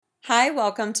Hi,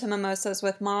 welcome to Mimosas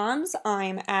with Moms.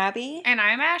 I'm Abby. And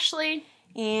I'm Ashley.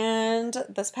 And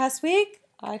this past week,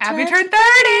 Abby turned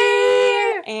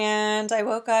 30! And I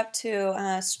woke up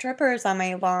to strippers on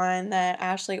my lawn that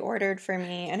Ashley ordered for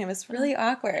me, and it was really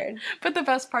awkward. But the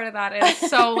best part of that is,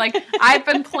 so, I've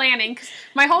been planning, 'cause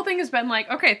my whole thing has been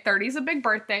okay, 30 is a big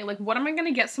birthday. What am I going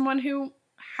to get someone who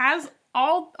has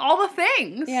all the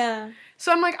things? Yeah.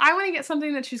 So I'm I want to get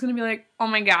something that she's going to be like, oh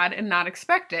my God, and not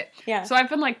expect it. Yeah. So I've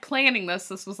been planning this.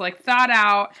 This was thought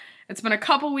out. It's been a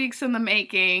couple weeks in the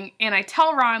making. And I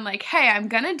tell Ron hey, I'm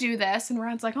going to do this. And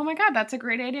Ron's like, oh my God, that's a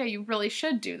great idea. You really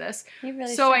should do this. You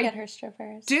really should get her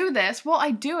strippers. Do this. Well, I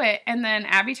do it. And then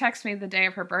Abby texts me the day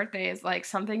of her birthday is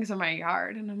something's in my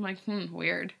yard. And I'm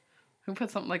weird. Who put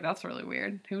something that's really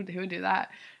weird? Who would do that?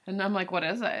 And I'm what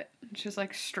is it? And she's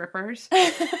strippers.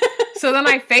 So then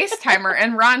I FaceTime her,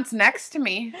 and Ron's next to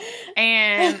me,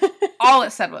 and all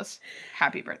it said was,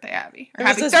 happy birthday, Abby. Or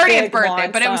happy 30th birthday,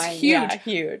 but it was huge. Yeah,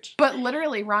 huge. But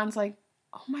literally, Ron's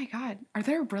oh my God, are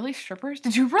there really strippers?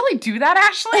 Did you really do that,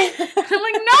 Ashley? I'm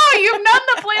no, you've known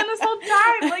the plan this whole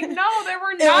time. No, there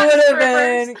were not strippers. It would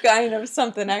have been kind of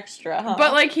something extra, huh?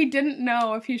 But, he didn't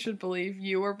know if he should believe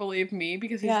you or believe me,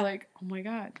 because he's oh my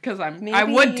God. Because I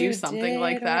would do something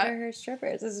like that. Order her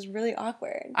strippers. This is really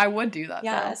awkward. I would do that,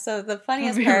 Yeah, though. so the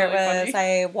funniest part was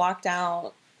I walked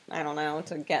out, I don't know,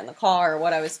 to get in the car or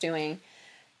what I was doing.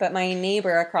 But my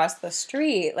neighbor across the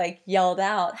street, yelled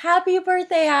out, happy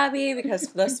birthday, Abby, because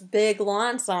this big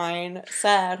lawn sign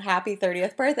said, happy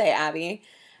 30th birthday, Abby.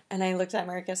 And I looked at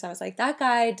Marcus and I was like, that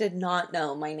guy did not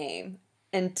know my name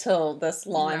until this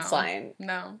lawn sign.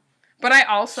 No. But I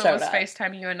also was up.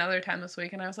 FaceTiming you another time this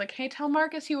week, and I was hey, tell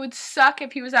Marcus he would suck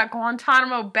if he was at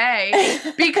Guantanamo Bay,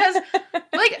 because,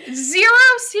 zero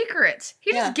secrets.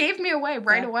 He just gave me away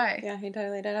right away. Yeah, he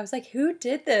totally did. I was who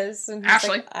did this? And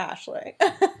Ashley. Ashley.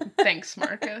 Thanks,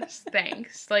 Marcus.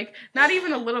 Thanks. Not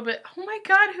even a little bit, oh my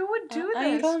God, who would do this?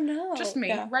 I don't know. Just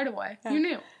me, right away. Yeah. You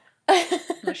knew. I'm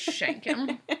gonna shank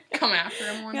him. Come after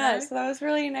him one day. Yeah, so that was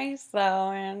really nice,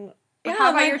 though, and... Yeah,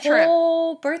 how about your trip? My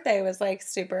whole birthday was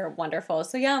super wonderful.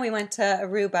 So yeah, we went to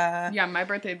Aruba. Yeah, my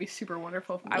birthday would be super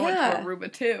wonderful if I went to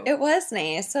Aruba too. It was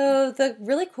nice. So the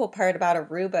really cool part about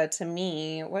Aruba to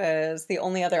me was the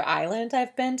only other island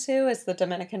I've been to is the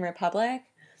Dominican Republic.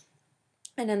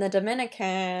 And in the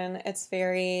Dominican, it's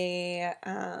very,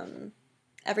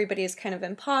 everybody's kind of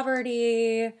in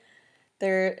poverty.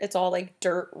 It's all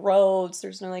dirt roads.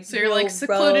 There's no so you're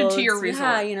secluded roads. To your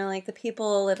resort. Yeah, the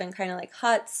people live in kind of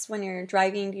huts when you're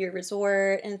driving to your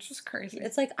resort, and it's just crazy.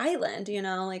 It's island,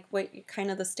 what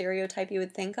kind of the stereotype you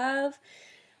would think of.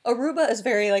 Aruba is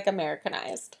very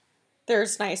Americanized.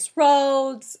 There's nice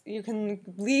roads. You can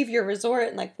leave your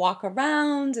resort and walk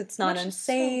around. It's not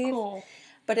unsafe. So cool.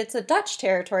 But it's a Dutch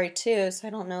territory, too, so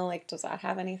I don't know, does that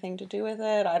have anything to do with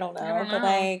it? I don't know.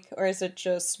 But, or is it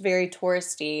just very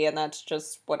touristy, and that's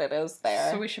just what it is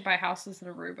there? So we should buy houses in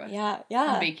Aruba. Yeah.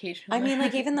 On vacation. I mean,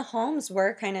 even the homes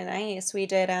were kind of nice. We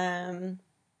did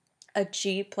a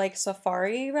Jeep,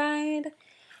 safari ride.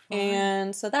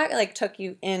 And so that, took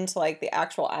you into, the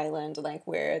actual island,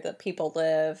 where the people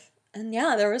live. And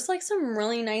yeah, there was some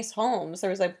really nice homes. There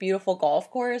was a beautiful golf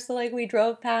course that we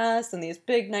drove past, and these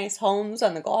big nice homes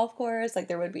on the golf course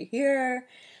there would be here.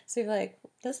 So you're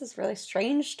this is really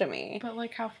strange to me.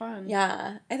 But how fun.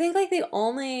 Yeah. I think the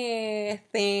only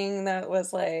thing that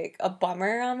was a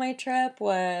bummer on my trip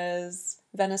was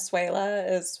Venezuela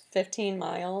is 15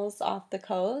 miles off the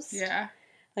coast. Yeah.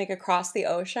 Across the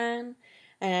ocean.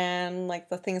 And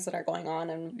the things that are going on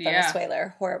in Venezuela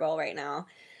are horrible right now.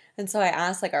 And so I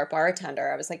asked, our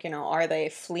bartender, I was are they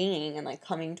fleeing and,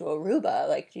 coming to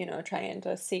Aruba, trying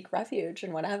to seek refuge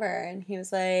and whatever. And he was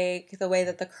the way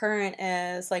that the current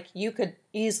is, you could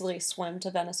easily swim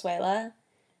to Venezuela.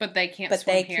 But they can't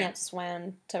swim here. But they can't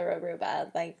swim to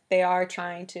Aruba. They are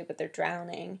trying to, but they're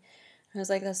drowning. I was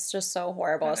that's just so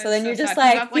horrible. So then you're just, feel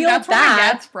that's bad. Where my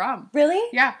dad's from. Really?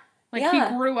 Yeah. He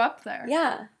grew up there.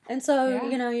 Yeah. And so,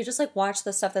 you just, watch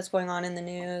the stuff that's going on in the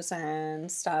news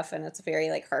and stuff, and it's very,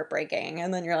 theartbreaking.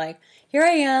 And then you're here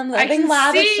I am, living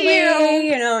lavishly,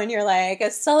 and you're,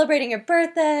 celebrating your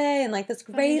birthday and, this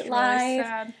great life. Really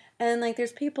sad. And,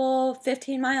 there's people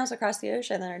 15 miles across the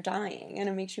ocean that are dying, and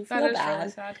it makes you feel bad. That is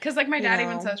really sad. Because, my dad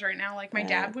even says right now, my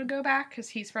dad would go back, because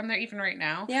he's from there even right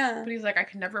now. Yeah. But he's I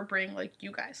could never bring,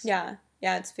 you guys. Yeah.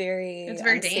 Yeah, it's very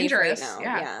dangerous. Right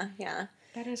now. Yeah.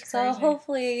 That is crazy. So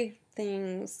hopefully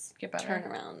things get better. Turn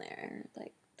around there.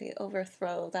 They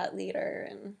overthrow that leader,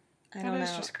 and I don't know.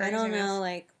 Just crazy. I don't know,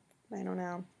 I don't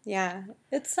know. Yeah.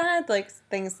 It's sad,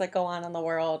 things that go on in the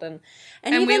world, and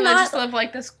we even just live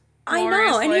this I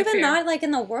know, and life even here. not like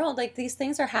in the world, like these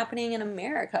things are happening in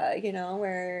America,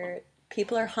 where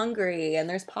people are hungry and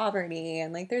there's poverty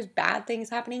and like there's bad things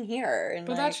happening here and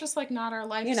But like that's just like not our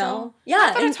life. you So know, yeah,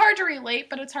 not that and it's hard to relate,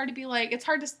 but it's hard to be like, it's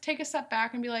hard to take a step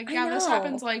back and be like, I yeah, this know.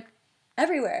 happens like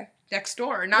everywhere. next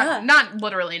door. Yeah. Not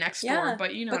literally next door, Yeah,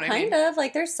 but you know but what I mean. kind of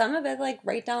like there's some of it like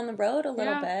right down the road a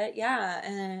little Yeah. bit, yeah,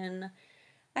 and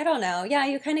I don't know. Yeah,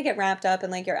 you kind of get wrapped up in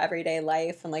like your everyday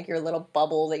life and like your little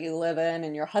bubble that you live in,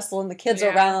 and you're hustling the kids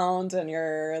Yeah. around, and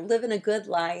you're living a good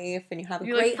life, and you have a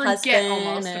You great like forget husband.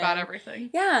 almost and, about everything.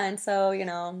 Yeah, and so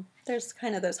there's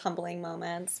kind of those humbling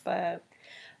moments, but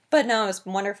no, it was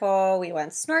wonderful. We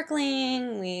went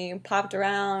snorkeling, we popped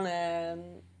around,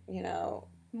 and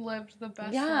Lived the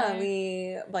best yeah, life.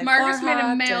 we like Marcus bar made a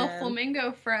hopped male and-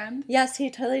 flamingo friend. Yes, he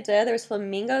totally did. There was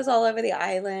flamingos all over the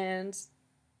island.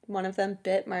 One of them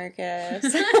bit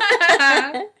Marcus.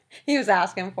 He was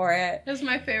asking for it. That's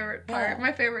my favorite part. Yeah.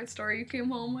 My favorite story you came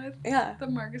home with. Yeah. The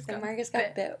Marcus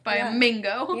got bit by yeah. a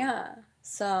mingo. Yeah.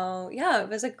 So, yeah, it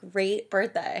was a great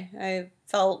birthday. I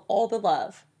felt all the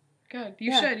love. Good.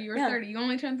 You Yeah, should. You were yeah. 30. You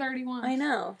only turned 31. I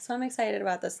know. So I'm excited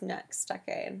about this next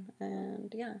decade.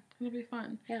 And yeah. It'll be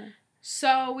fun. Yeah.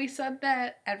 So we said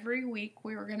that every week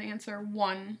we were going to answer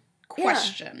one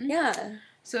question. Yeah.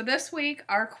 So this week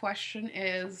our question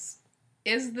is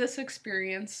this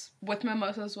experience with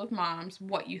Mimosas with Moms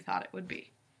what you thought it would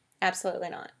be? Absolutely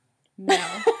not. No.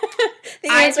 The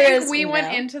I answer think is we no.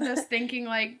 went into this thinking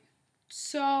like,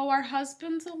 so our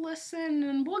husbands will listen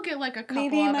and we'll get like a couple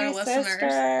maybe other my listeners.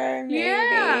 sister, maybe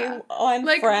Yeah. one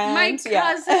Like friend. my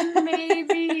Yeah. cousin,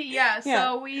 maybe. Yeah. Yeah.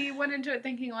 So we went into it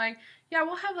thinking like, yeah,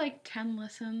 we'll have like 10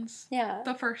 listens Yeah.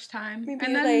 the first time. Maybe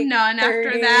and then like none 30.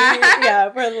 after that. Yeah,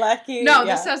 if we're lucky. No,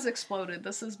 yeah. this has exploded.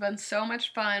 This has been so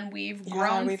much fun. We've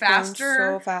grown we've faster.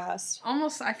 grown so fast.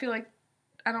 Almost, I feel like,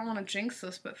 I don't want to jinx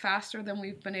this, but faster than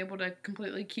we've been able to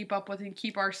completely keep up with and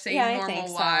keep our same Yeah, I normal think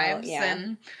so, lives. yeah.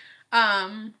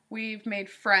 And we've made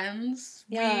friends.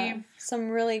 Yeah, We've some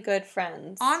really good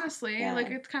friends. honestly, Yeah. like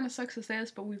it kind of sucks to say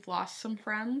this, but we've lost some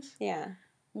friends. Yeah.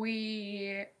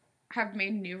 We have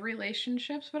made new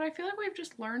relationships, but I feel like we've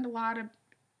just learned a lot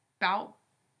about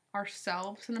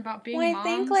ourselves and about being Well, I moms.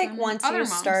 think like and once other you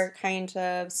moms. start kind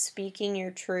of speaking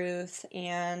your truth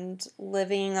and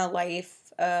living a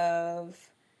life of,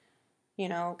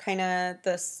 kind of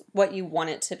this what you want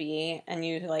it to be, and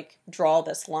you like draw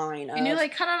this line of, and you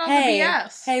like cut out all hey, the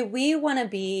BS. hey, we want to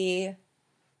be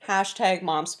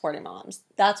 #mom supporting moms.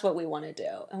 That's what we want to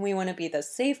do. And we want to be the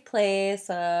safe place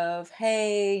of,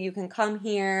 hey, you can come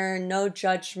here, no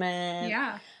judgment.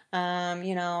 Yeah.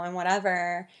 And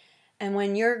whatever. And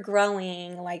when you're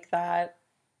growing like that,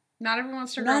 Not everyone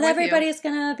wants to grow not with everybody's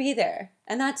going to be there.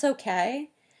 And that's okay.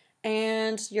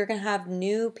 And you're going to have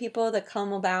new people that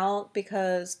come about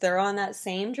because they're on that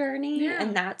same journey. Yeah.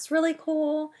 And that's really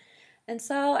cool. And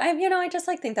so, I just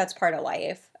like think that's part of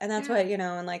life. And that's Yeah. what,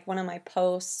 in like one of my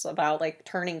posts about like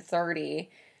turning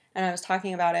 30, and I was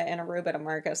talking about it in Aruba to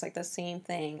Marcus, like the same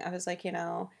thing. I was like,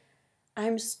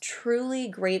 I'm truly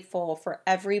grateful for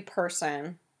every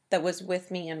person that was with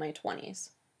me in my 20s.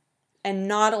 And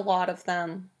not a lot of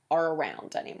them are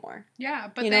around anymore. Yeah,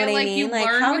 but You know they what I like mean? you Like,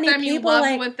 learned how with many them, you people, loved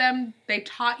like- with them, they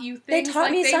taught you They things. taught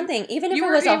like, me something. Even if you it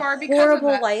were was who a you are because of horrible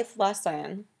that. life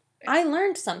lesson, I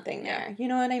learned something Yeah. there. You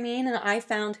know what I mean? And I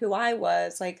found who I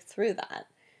was, like, through that.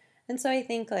 And so I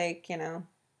think, like,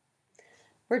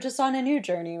 we're just on a new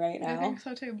journey right now. I think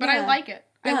so too. But Yeah. I like it.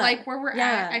 I Yeah. like where we're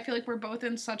Yeah. at. I feel like we're both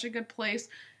in such a good place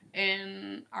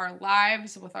in our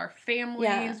lives, with our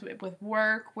families, with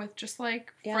work, with just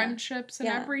like Yeah. friendships and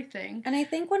Yeah. everything. And I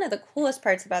think one of the coolest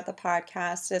parts about the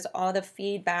podcast is all the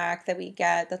feedback that we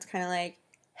get that's kind of like,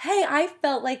 hey, I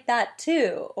felt like that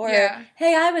too. Or, Yeah.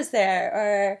 hey, I was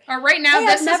there. Or, Or right now, hey,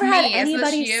 this I've never is had me.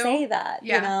 anybody Is this you? say that,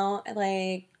 Yeah.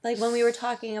 Like when we were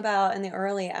talking about in the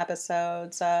early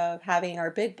episodes of having our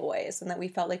big boys and that we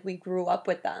felt like we grew up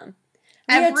with them.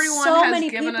 We had Everyone so has many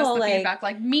given us people, the like, feedback.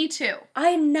 Like, me too.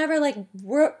 I never like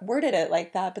worded it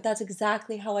like that, but that's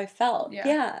exactly how I felt. Yeah.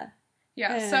 Yeah.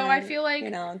 Yeah. So I And, feel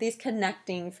like, these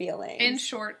connecting feelings. in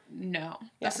short, no.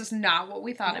 This Yeah. is not what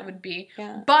we thought No. it would be.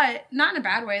 Yeah. But not in a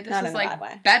bad way. This Not is in a like bad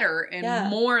way. better and Yeah.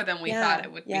 more than we Yeah. thought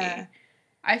it would Yeah. be.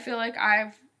 I feel like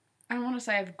I don't want to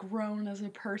say I've grown as a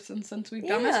person since we've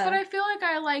done this, Yeah. but I feel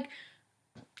like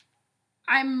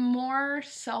I'm more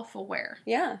self-aware.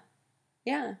 Yeah.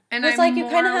 Yeah. And it's I'm like you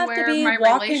kind of more have to aware be of my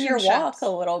walking your walk relationships. a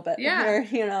little bit. Yeah.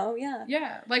 Here, yeah.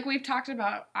 Yeah, like we've talked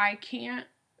about, I can't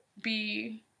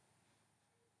be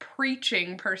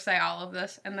preaching per se all of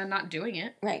this and then not doing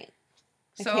it. Right.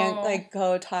 I So can't like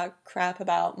go talk crap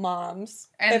about moms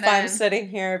And if I'm then- sitting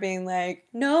here being like,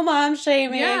 no mom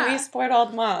shaming, Yeah. we support all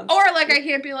the moms. or like I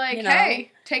can't be like, You know?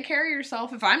 hey, take care of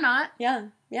yourself if I'm not. Yeah.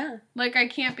 Like I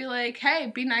can't be like, hey,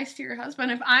 be nice to your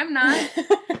husband if I'm not.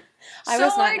 I So,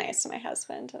 was not like- nice to my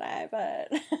husband today,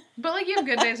 but But like you have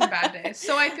good days and bad days.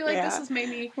 So I feel like this Yeah. has made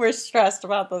me we're stressed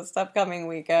about this upcoming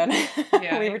weekend.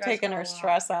 Yeah, we you were guys taking got a our lot.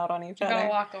 stress out on each got a other.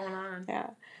 lot going on. Yeah.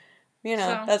 You know,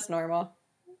 So- that's normal.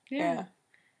 Yeah. Yeah.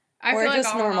 I We're feel like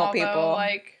just all normal in all, people. though,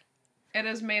 like it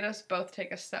has made us both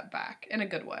take a step back in a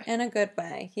good way. In a good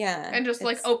way, yeah. And just,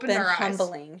 like, It's opened been our eyes.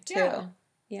 humbling, too. Yeah.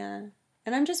 Yeah.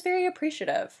 And I'm just very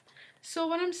appreciative. So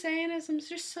what I'm saying is I'm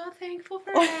just so thankful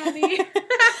for Abby.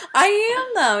 I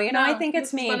am, though. You know, I No, think it's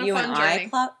this has been made a you fun and I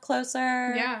journey.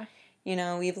 closer. Yeah. You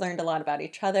know, we've learned a lot about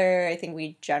each other. I think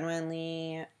we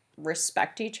genuinely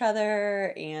respect each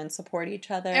other and support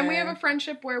each other. And we have a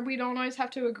friendship where we don't always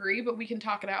have to agree, but we can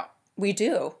talk it out. We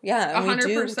do, yeah. And we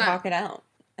do 100%. talk it out.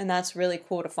 And that's really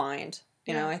cool to find.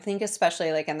 You know, Yeah. I think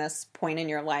especially like in this point in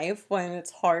your life when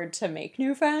it's hard to make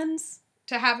new friends.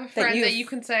 To have a friend that you've you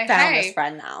can say, Found hey, this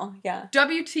friend now. Yeah.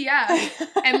 WTF,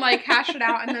 and like hash it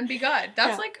out and then be good.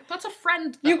 That's Yeah. that's a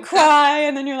friend. Though. You cry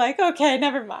and then you're like, okay,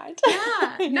 never mind.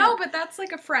 Yeah. No, but that's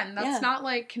like a friend. That's Yeah. not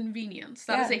like convenience.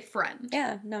 That is Yeah. a friend.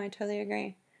 Yeah, no, I totally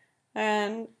agree.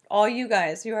 And all you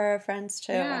guys, you are our friends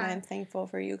too, Yeah. and I'm thankful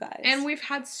for you guys. And we've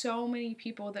had so many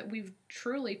people that we've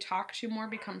truly talked to more,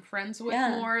 become friends with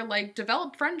Yeah. more, like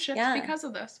developed friendships Yeah. because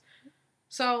of this.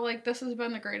 So like this has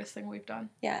been the greatest thing we've done.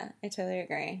 Yeah, I totally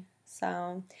agree.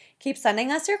 So keep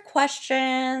sending us your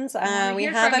questions. We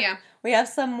hear from you. We have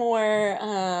some more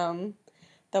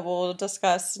that we'll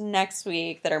discuss next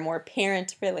week that are more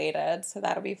parent related. So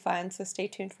that'll be fun. So stay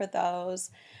tuned for those.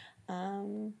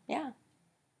 Yeah.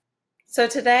 So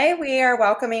today we are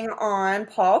welcoming on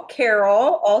Paul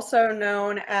Carroll, also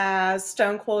known as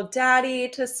Stone Cold Daddy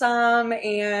to some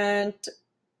and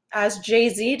as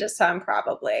Jay-Z to some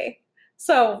probably.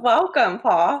 So welcome,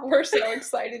 Paul. We're so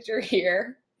excited you're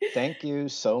here. Thank you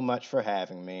so much for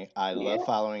having me. I Yeah. love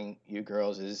following you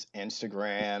girls'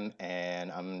 Instagram,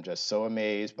 and I'm just so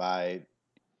amazed by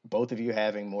both of you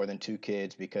having more than 2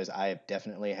 kids because I have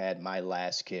definitely had my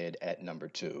last kid at number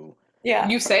 2. Yeah.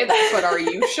 You say that, but are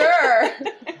you sure?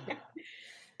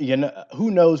 You know,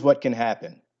 who knows what can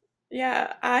happen?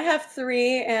 Yeah, I have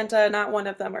 3 and not one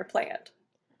of them are planned.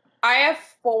 I have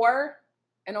 4,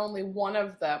 and only one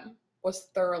of them was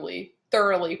thoroughly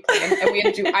planned, and we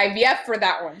had to do IVF for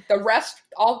that one. The rest,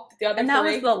 all the other And that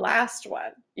 3, was the last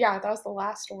one. yeah, that was the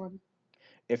last one.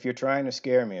 If you're trying to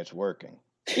scare me, it's working.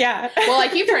 Yeah. Well, I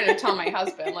keep trying to tell my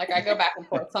husband, like, I go back and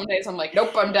forth. Some days I'm like,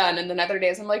 nope, I'm done. And then other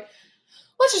days I'm like,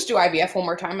 let's just do IVF one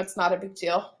more time. It's not a big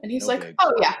deal. And he's No like, big.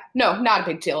 oh, yeah, no, not a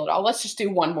big deal at all. Let's just do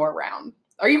one more round.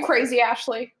 Are you crazy,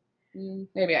 Ashley?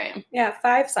 Maybe I am. Yeah,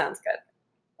 5 sounds good.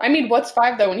 I mean, what's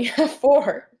 5, though, when you have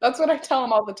 4? That's what I tell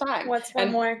him all the time. What's one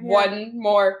And more? Yeah. one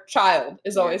more child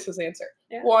is Yeah. always his answer.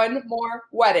 Yeah. One more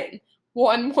wedding.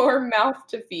 One more mouth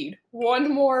to feed.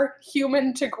 One more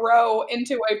human to grow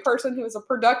into a person who is a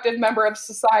productive member of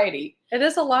society. It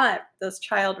is a lot, this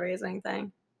child raising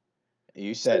thing.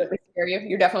 You Did said it scare you?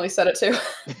 You definitely said it too.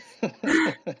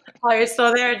 it. Oh, you're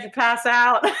still there? Did you pass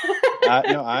out?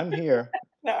 No, I'm here.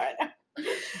 No, I know.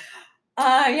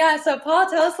 Yeah, so Paul,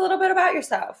 tell us a little bit about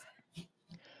yourself.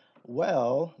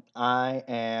 Well, I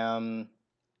am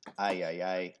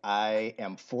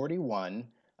 41,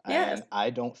 Yes. and I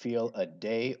don't feel a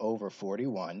day over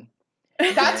 41.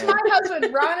 That's my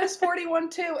husband. Ron is 41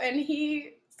 too, and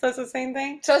he So it's the same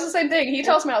thing? says the same thing. He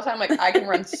tells me all the time, like, I can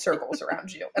run circles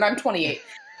around you. And I'm 28.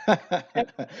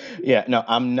 Yeah, no,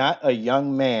 I'm not a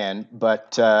young man,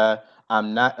 but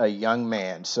I'm not a young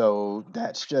man. So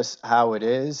that's just how it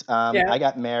is. Yeah. I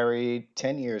got married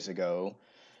 10 years ago.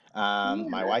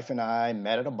 My wife and I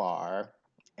met at a bar,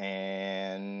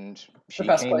 and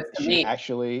best place to she meet.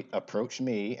 actually approached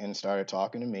me and started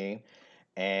talking to me,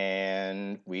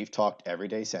 and we've talked every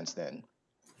day since then.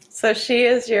 So she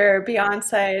is your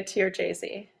Beyonce to your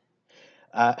Jay-Z.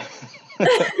 Uh,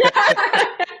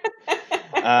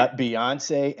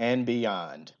 Beyonce and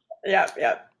beyond. Yep.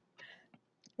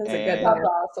 That's a good And- one.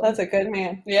 awesome. That's a good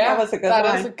man. Yeah, That was a good that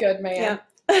one. is a good man.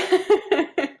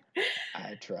 Yeah.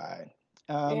 I tried.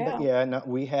 Yeah. But yeah, no,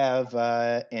 we have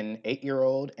an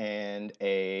 8-year-old and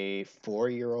a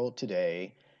 4-year-old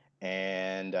today.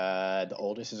 And the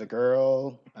oldest is a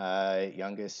girl,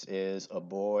 youngest is a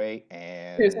boy,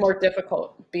 and Who's more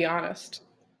difficult? Be honest.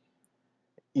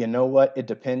 you know what? It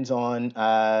depends on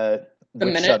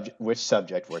minute? which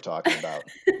subject we're talking about.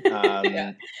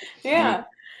 Um, Yeah.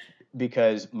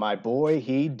 Because my boy,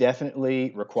 he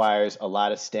definitely requires a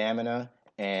lot of stamina,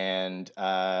 And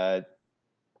I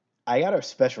got a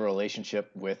special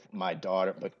relationship with my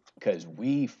daughter because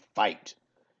we fight.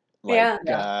 Like, Yeah.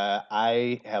 Yeah.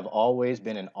 I have always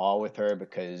been in awe with her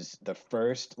because the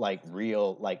first like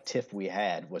real like tiff we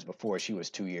had was before she was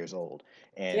 2 years old,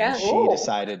 and Yeah. Oh.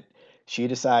 she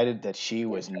decided that she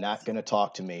was not going to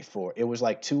talk to me for it was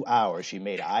like 2 hours. She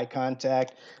made eye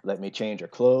contact, let me change her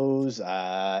clothes,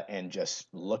 and just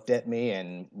looked at me,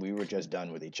 and we were just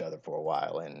done with each other for a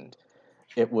while, and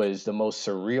it was the most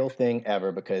surreal thing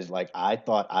ever because like I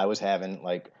thought I was having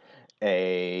like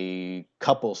a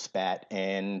couple spat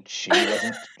and she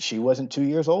wasn't 2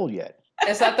 years old yet.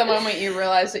 Is that the moment you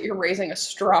realize that you're raising a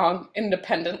strong,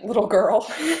 independent little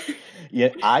girl?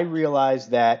 Yet I realized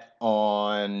that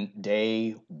on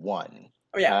day one.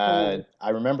 Oh, yeah. I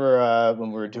remember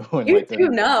when we were doing You like do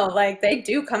know, like they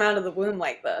do come out of the womb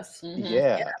like this. Mm-hmm.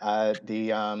 yeah,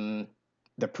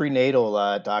 the prenatal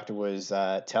doctor was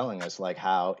telling us like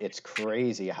how it's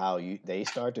crazy how they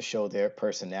start to show their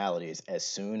personalities as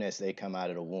soon as they come out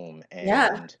of the womb,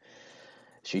 Yeah. and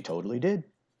she totally did.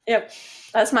 Yep.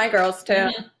 That's my girls too.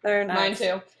 Mhm. They're Mine nice.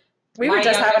 too. We My were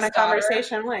just having a youngest daughter-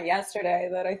 conversation like yesterday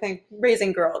that I think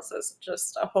raising girls is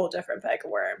just a whole different bag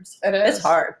of worms. It is. It's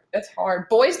hard. It's hard.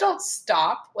 Boys don't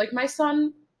stop. Like my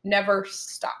son never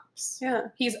stops. Yeah.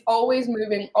 He's always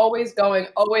moving, always going,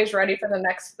 always ready for the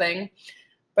next thing.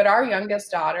 But our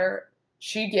youngest daughter,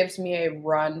 she gives me a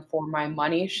run for my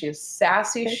money. She is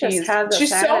sassy. They just have this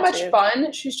She's so much attitude.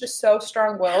 fun. She's just so I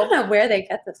strong-willed. don't know where they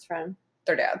get this from.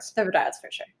 Their dads. Their dads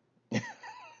for sure.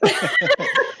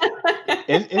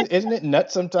 Isn't it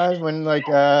nuts sometimes when like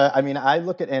I mean I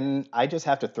look at and I just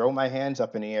have to throw my hands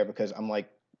up in the air because I'm like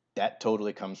that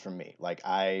totally comes from me. Like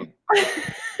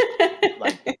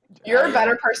You're a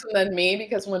better person than me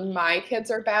because when my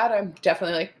kids are bad, I'm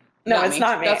definitely like, No, it's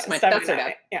not me. That's It's that's their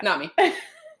definitely dad, not me. not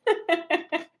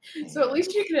me. So at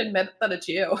least you can admit that it's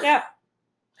you. Yeah.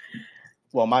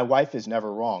 Well, my wife is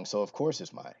never wrong, so of course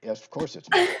it's mine. Yes, of course it's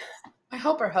mine. I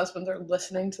hope our husbands are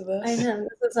listening to this. I know.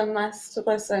 This is a must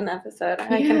listen episode.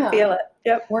 I Yeah. can feel it.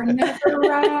 Yep. We're never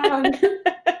wrong.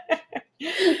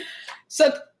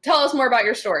 So tell us more about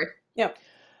your story. Yep.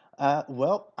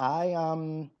 Well,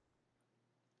 I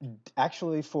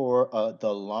actually for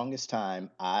the longest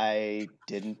time I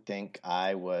didn't think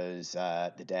I was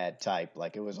the dad type.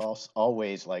 Like it was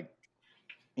always like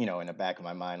in the back of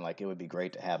my mind like it would be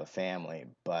great to have a family,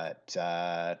 but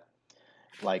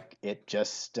like it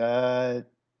just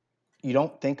you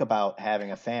don't think about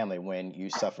having a family when you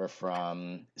suffer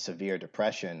from severe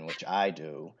depression, which I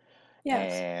do,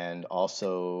 Yes. and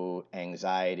also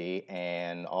anxiety,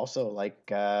 and also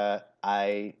like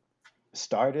I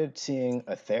started seeing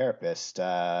a therapist.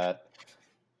 And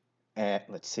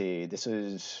let's see, this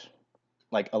was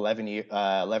like 11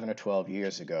 or 12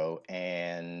 years ago,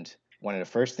 and one of the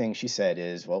first things she said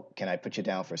is, "Well, can I put you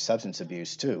down for substance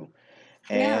abuse too?"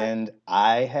 Yeah. And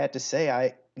I had to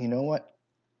say, you know what?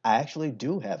 I actually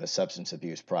do have a substance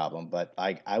abuse problem, but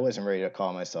I wasn't ready to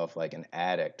call myself like an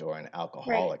addict or an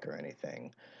alcoholic or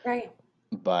anything. Right.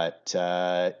 But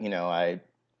I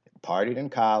partied in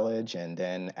college, and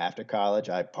then after college,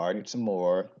 I partied some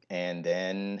more, and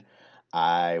then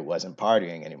I wasn't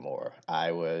partying anymore.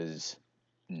 I was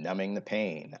numbing the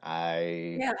pain.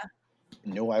 I Yeah.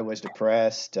 knew I was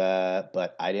depressed,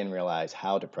 but I didn't realize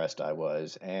how depressed I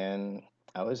was, and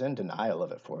I was in denial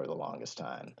of it for the longest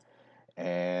time.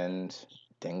 And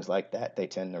things like that, they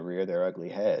tend to rear their ugly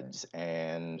heads.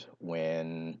 And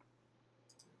when,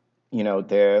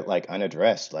 they're like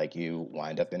unaddressed, like you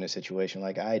wind up in a situation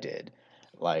like I did.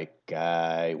 Like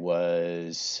I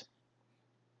was,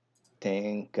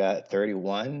 think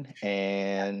 31,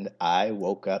 and I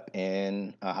woke up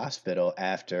in a hospital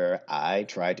after I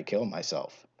tried to kill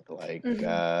myself. Like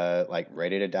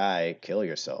ready to die, kill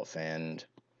yourself. And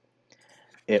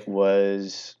it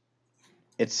was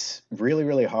it's really,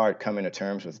 really hard coming to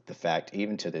terms with the fact,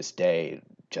 even to this day,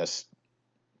 just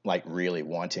like really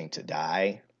wanting to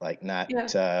die, like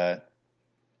Yeah.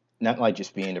 not like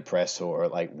just being depressed or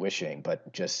like wishing,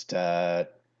 but just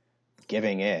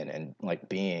giving in and like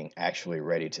being actually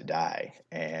ready to die.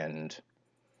 And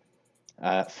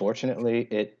fortunately,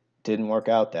 it didn't work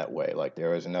out that way. Like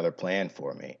there was another plan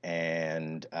for me,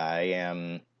 and I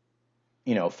am,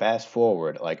 fast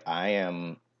forward, like I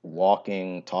am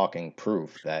walking, talking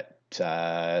proof that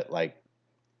like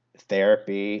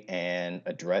therapy and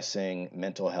addressing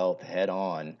mental health head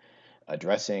on,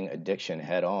 addressing addiction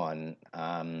head on,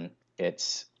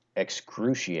 it's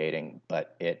excruciating,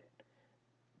 but it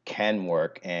can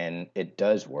work and it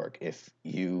does work if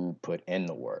you put in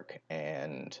the work.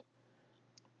 And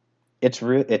it's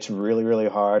really, really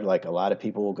hard. Like a lot of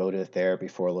people will go to therapy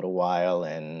for a little while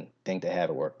and think they have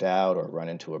it worked out or run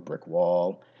into a brick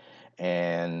wall.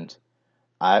 And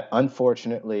I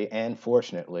unfortunately and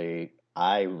fortunately,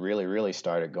 I really, really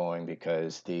started going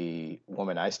because the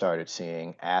woman I started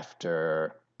seeing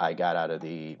after I got out of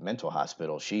the mental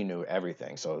hospital, she knew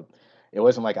everything. So it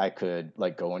wasn't like I could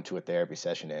like go into a therapy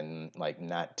session and like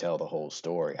not tell the whole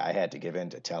story. I had to give in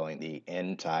to telling the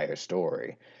entire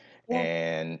story. Yeah.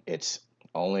 And it's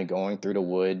only going through the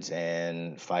woods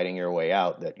and fighting your way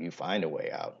out that you find a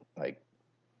way out. Like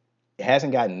it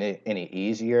hasn't gotten any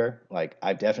easier. Like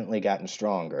I've definitely gotten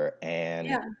stronger and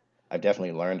Yeah. I've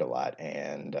definitely learned a lot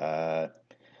and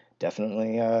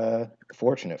definitely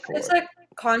fortunate for It's it.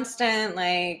 a constant,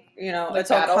 like, Like it's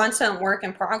a battle. constant work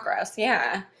in progress.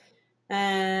 Yeah.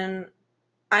 And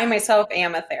I myself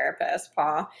am a therapist,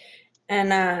 Paul.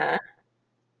 And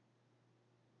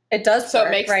it does So it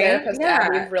work, makes right? therapist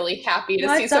Abby Yeah. really happy to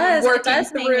No, see it someone does. It working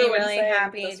does make me through and really saying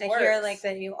happy this to hear like works.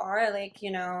 that you are like,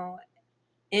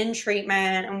 in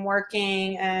treatment and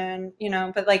working and,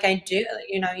 but like I do,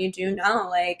 you do know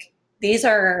like these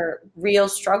are real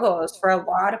struggles for a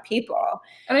lot of people.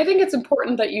 And I think it's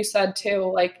important that you said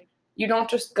too, like, you don't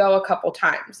just go a couple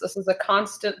times. This is a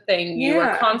constant thing. You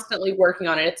are Yeah. constantly working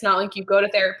on it. It's not like you go to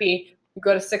therapy, you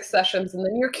go to 6 sessions, and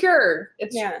then you're cured.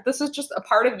 Yeah. This is just a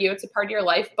part of you. It's a part of your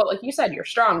life. But like you said, you're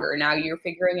stronger now. You're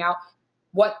figuring out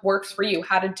what works for you,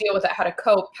 how to deal with it, how to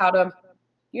cope, how to,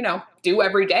 do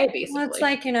every day Well, it's basically.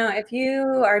 like, if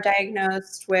you are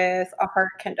diagnosed with a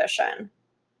heart condition,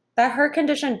 that heart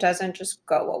condition doesn't just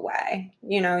go away.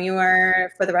 You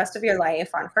are for the rest of your life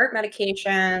on heart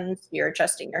medications, you're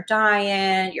adjusting your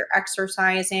diet, you're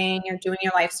exercising, you're doing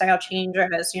your lifestyle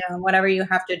changes, whatever you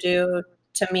have to do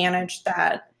to manage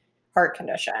that heart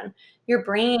condition. Your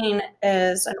brain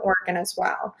is an organ as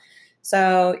well.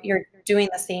 So you're doing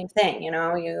the same thing,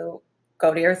 you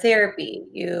go to your therapy,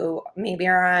 you maybe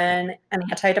are on an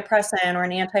antidepressant or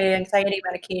an anti-anxiety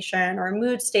medication or a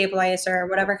mood stabilizer,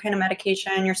 whatever kind of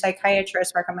medication your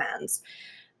psychiatrist recommends.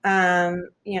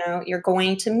 You're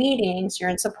going to meetings,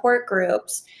 you're in support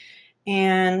groups,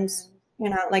 and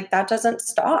like that doesn't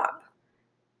stop.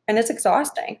 And it's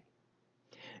exhausting.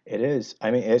 It is.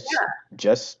 I mean, it's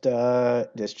just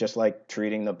like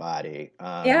treating the body.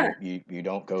 Yeah. You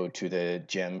don't go to the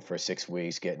gym for 6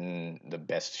 weeks, getting the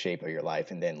best shape of your life,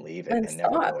 and then leave it And and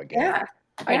never stop. go again. Yeah.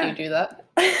 I do Yeah. do that.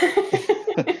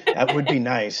 That would be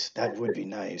nice. That would be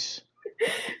nice.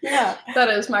 Yeah. That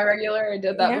is my regular. I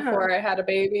did that Yeah. before I had a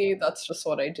baby. That's just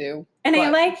what I do. And I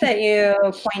But like that you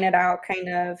pointed out kind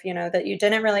of, that you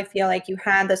didn't really feel like you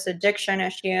had this addiction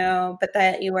issue, but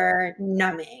that you were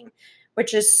numbing,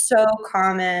 which is so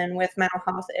common with mental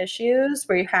health issues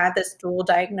where you had this dual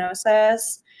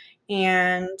diagnosis.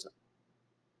 And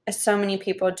so many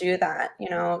people do that,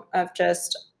 of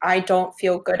just, I don't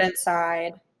feel good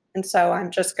inside. And so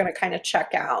I'm just going to kind of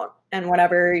check out. And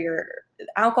whatever your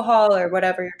alcohol or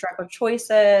whatever your drug of choice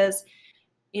is,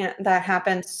 that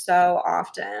happens so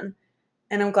often.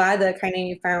 And I'm glad that kind of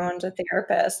you found a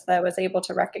therapist that was able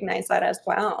to recognize that as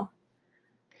well.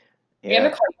 and to Yeah.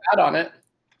 call you out on it.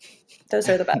 Those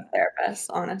are the best therapists,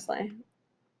 honestly.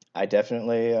 I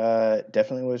definitely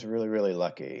was really, really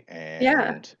lucky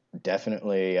Yeah, and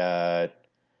definitely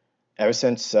ever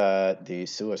since the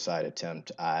suicide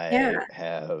attempt, I yeah,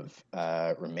 have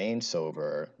remained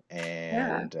sober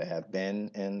yeah. and have been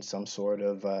in some sort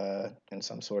of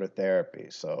therapy.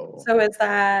 So So is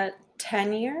that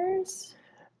 10 years?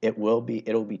 it'll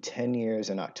be 10 years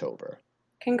in October.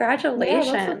 Yeah, that's a big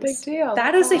Congratulations. deal.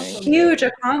 That That's is a Thank awesome. huge you.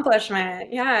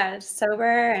 accomplishment. Yeah,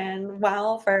 sober and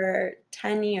well for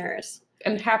 10 years.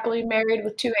 And happily married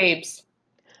with two Abes.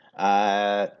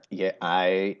 Yeah,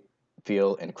 I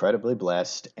feel incredibly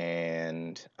blessed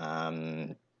and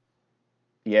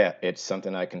yeah, it's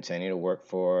something I continue to work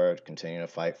for, continue to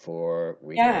fight for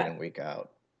week in Yeah, and week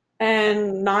out.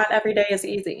 and not every day is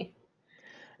easy.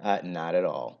 Not at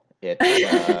all. It's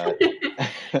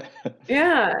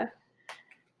Yeah.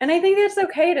 And I think it's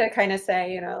okay to kind of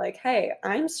say, like, hey,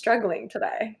 I'm struggling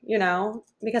today,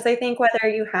 because I think whether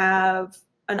you have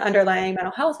an underlying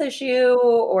mental health issue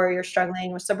or you're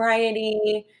struggling with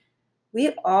sobriety,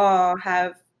 we all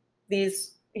have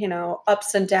these,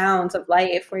 ups and downs of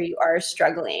life where you are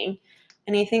struggling.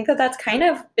 And I think that that's kind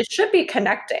of, it should be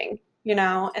connecting,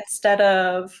 instead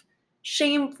of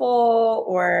shameful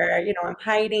or, I'm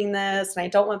hiding this and I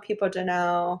don't want people to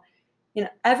know.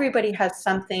 Everybody has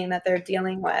something that they're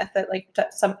dealing with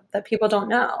that some that people don't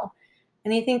know.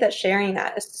 And I think that sharing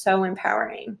that is so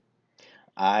empowering.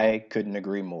 I couldn't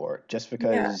agree more. Just Yeah.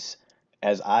 because,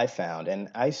 as I found, and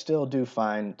I still do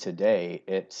find today,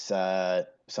 it's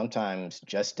sometimes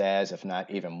just as, if not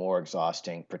even more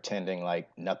exhausting, pretending like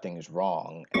nothing's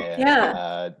wrong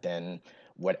Yeah. than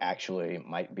what actually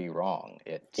might be wrong.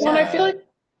 It's Well, and I Yeah. feel like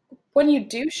when you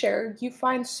do share, you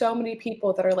find so many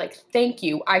people that are like, thank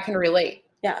you, I can relate.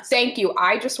 Yes. Thank you.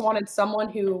 I just wanted someone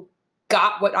who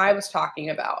got what I was talking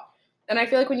about. And I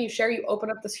feel like when you share, you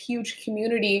open up this huge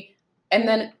community, and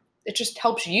then it just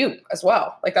helps you as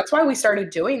well. Like, that's why we started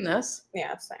doing this.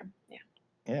 Yeah, same. Yeah.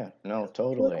 Yeah, no, I feel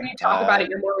like when totally. you talk about it,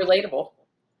 you're more relatable.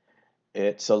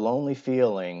 It's a lonely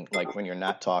feeling, like when you're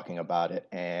not talking about it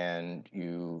and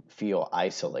you feel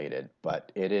isolated,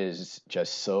 but it is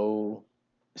just so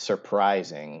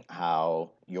surprising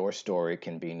how your story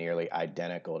can be nearly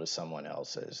identical to someone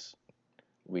else's.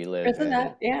 We live Isn't in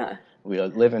that? Yeah. we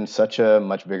live in such a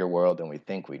much bigger world than we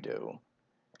think we do,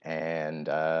 and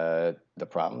the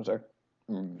problems are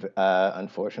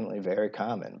unfortunately very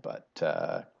common. But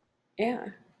Yeah.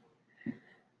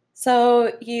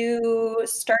 So you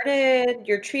started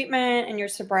your treatment and your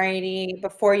sobriety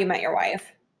before you met your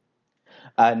wife.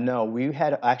 no, we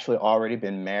had actually already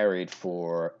been married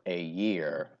for a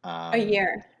year. A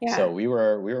year. So Yeah. we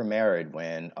were married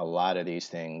when a lot of these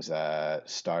things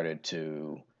started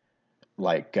to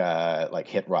like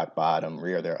hit rock bottom,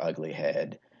 rear their ugly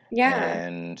head, Yeah.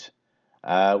 and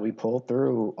we pulled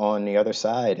through on the other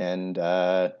side. And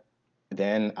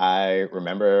then I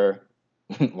remember,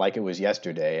 like it was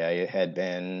yesterday, I had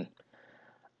been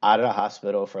out of the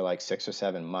hospital for like 6 or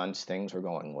 7 months. Things were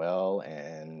going well,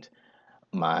 and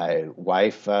my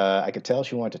wife, I could tell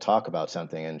she wanted to talk about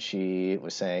something, and she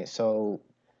was saying, "So,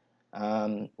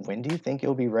 when do you think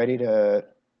you'll be ready to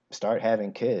start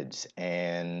having kids?"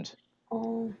 And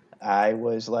Oh. I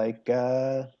was like,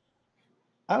 I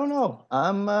don't know.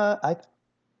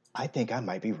 I think I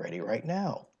might be ready right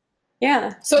now.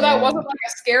 Yeah. So that wasn't And like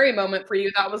a scary moment for you.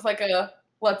 That was like a,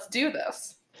 let's do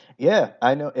this. yeah,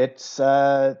 I know it's you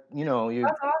That's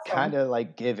kind awesome. of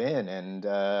like give in,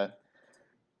 and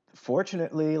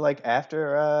fortunately, like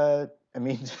after I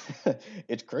mean,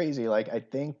 it's crazy. Like I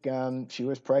think she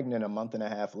was pregnant a month and a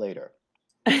half later.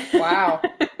 Wow.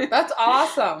 That's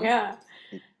awesome. Yeah.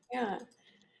 Yeah.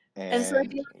 And so do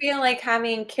And you feel like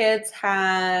having kids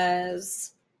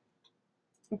has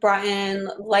brought in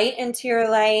light into your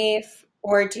life,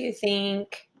 or do you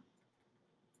think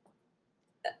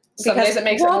Some days it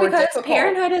makes it more because difficult.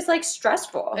 parenthood is like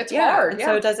stressful. It's Yeah. hard, And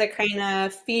so yeah. does it kind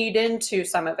of feed into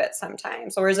some of it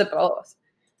sometimes, or is it both?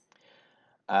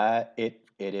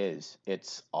 it is.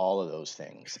 It's all of those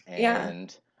things. Yeah.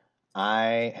 And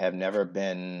I have never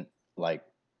been like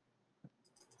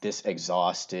this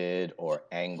exhausted or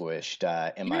anguished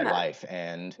in my Yeah. life.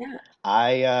 And Yeah.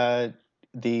 I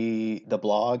the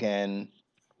blog and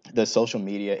the social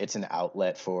media, it's an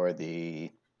outlet for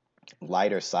the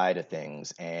lighter side of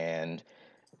things, and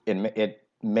it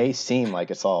may seem like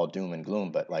it's all doom and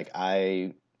gloom, but like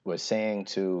I was saying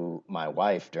to my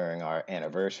wife during our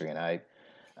anniversary, and I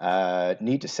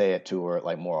need to say it to her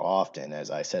like more often,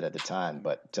 as I said at the time,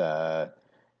 but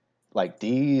like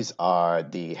these are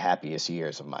the happiest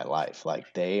years of my life.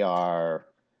 Like they are,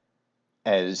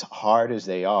 as hard as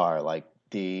they are, like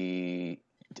the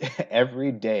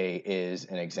every day is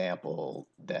an example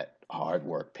that hard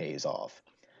work pays off.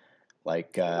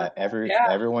 Like Yeah.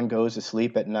 everyone goes to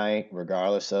sleep at night,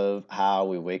 regardless of how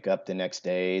we wake up the next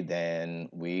day, then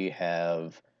we've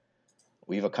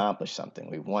accomplished something.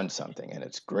 We've won something, and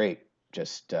it's great.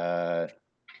 Just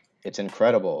it's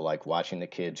incredible, like watching the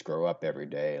kids grow up every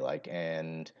day, like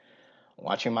and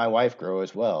watching my wife grow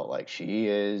as well. Like she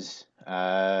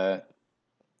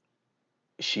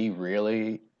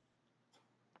really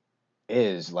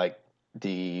is like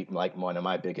one of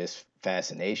my biggest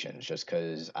fascinations, just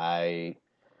because I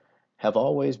have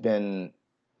always been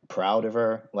proud of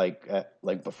her.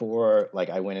 Like before, like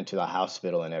I went into the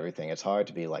hospital and everything. It's hard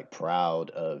to be like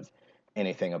proud of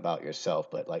anything about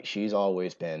yourself, but like she's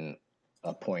always been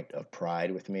a point of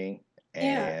pride with me,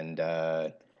 Yeah.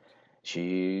 and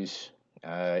she's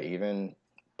even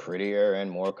prettier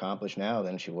and more accomplished now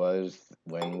than she was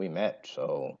when we met.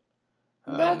 So,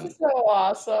 um, That's so I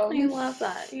awesome. love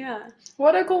that. Yeah.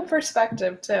 What a cool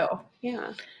perspective, too.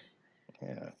 Yeah.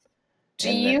 yeah, Do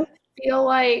and you feel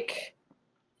like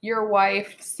your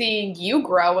wife seeing you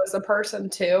grow as a person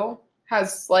too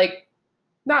has like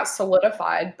not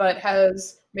solidified, but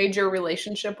has made your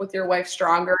relationship with your wife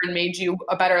stronger and made you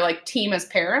a better like team as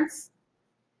parents?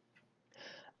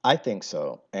 I think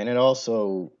so. And it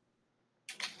also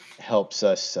helps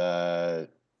us to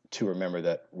remember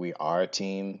that we are a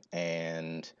team,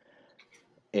 and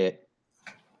it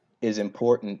is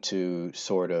important to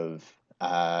sort of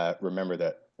remember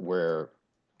that we're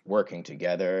working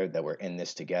together, that we're in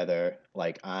this together.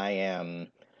 Like I am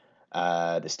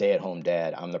the stay-at-home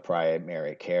dad. I'm the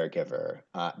primary caregiver,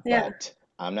 Yeah. but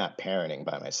I'm not parenting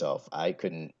by myself. I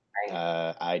couldn't.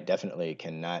 Right. I definitely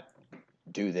cannot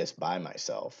do this by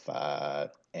myself.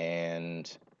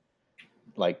 And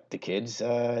like the kids,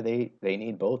 they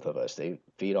need both of us. They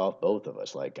feed off both of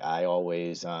us. Like I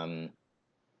always,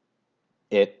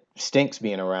 it stinks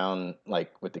being around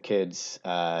like with the kids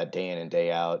day in and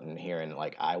day out and hearing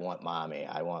like I want mommy,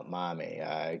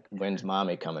 when's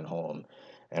mommy coming home?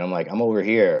 And I'm like, I'm over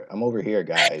here,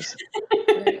 guys.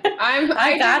 Right.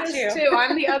 I do got this you. too.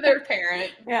 I'm the other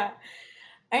parent. Yeah,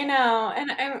 I know,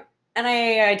 and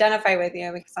I identify with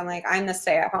you because I'm like I'm the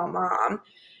stay-at-home mom,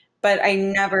 but I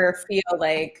never feel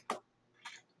like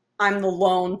I'm the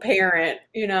lone parent,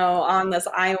 on this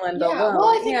island Yeah, well, I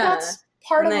alone. think Yeah, that's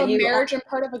part and of that a you, marriage and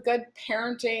part of a good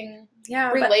parenting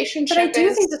yeah, but I relationship do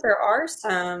is think that there are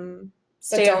some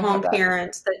that don't stay-at-home have that.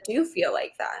 parents that do feel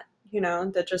like that,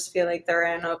 that just feel like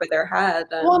they're in over their head,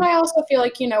 Well, and and I also feel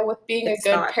like, with being a it's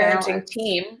good not parenting balanced.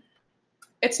 team,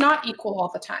 it's not equal all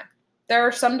the time. There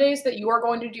are some days that you are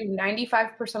going to do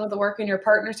 95% of the work and your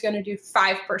partner's going to do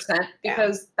 5%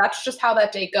 because that's just how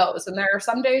that day goes. And there are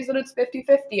some days that it's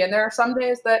 50-50, and there are some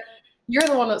days that you're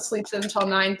the one that sleeps until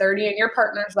 9:30 and your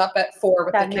partner's up at 4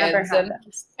 with That the never kids. And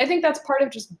happens. I think that's part of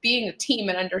just being a team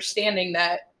and understanding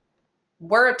that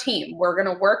we're a team. We're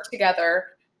going to work together.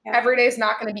 Yeah. Every day is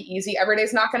not going to be easy. Every day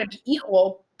is not going to be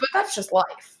equal, but that's just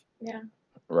life. Yeah.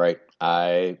 Right.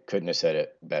 I couldn't have said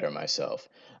it better myself.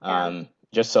 Yeah.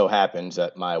 Just so happens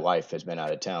that my wife has been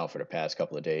out of town for the past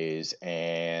couple of days,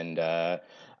 and I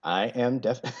am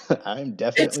I'm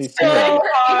definitely It's so feeling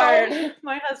it. hard.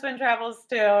 My husband travels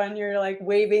too, and you're like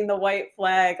waving the white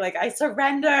flag, like I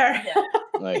surrender. Yeah.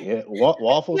 Like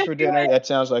waffles for dinner, that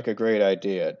sounds like a great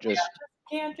idea. Just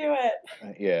Can't do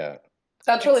it. yeah.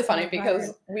 That's really It's so funny because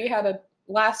hard. we had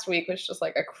last week was just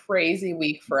like a crazy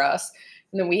week for us.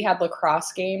 And then we had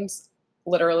lacrosse games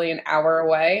literally an hour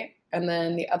away, and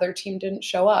then the other team didn't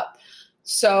show up.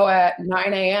 So at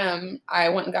 9 a.m., I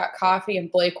went and got coffee,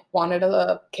 and Blake wanted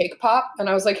a cake pop. And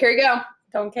I was like, here you go.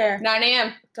 Don't care. 9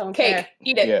 a.m. Don't Cake. care.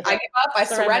 Eat it. Yes. I give up. I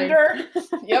surrender.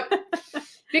 Yep.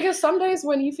 Because some days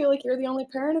when you feel like you're the only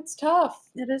parent, it's tough.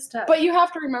 It is tough. But you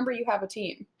have to remember you have a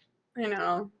team. I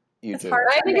know. You It's do. hard.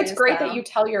 I think it's Days, great though. that you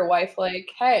tell your wife, like,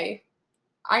 hey,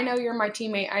 I know you're my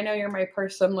teammate. I know you're my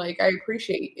person. Like, I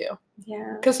appreciate you.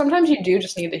 Yeah. Because sometimes you do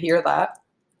just need to hear that.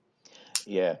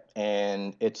 Yeah,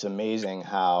 and it's amazing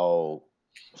how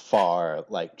far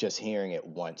like just hearing it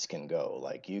once can go.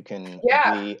 Like you can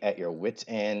Yeah. be at your wit's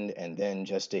end, and then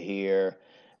just to hear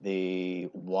the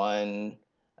one,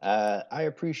 I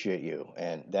appreciate you,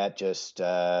 and that just makes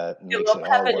it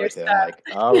all worth it.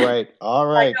 I'm like, all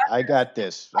right, I got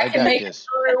this. I can got make this. it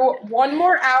through one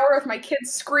more hour of my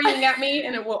kids screaming at me,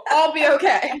 and it will all be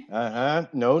okay.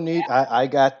 No need. I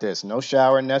got this. No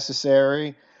shower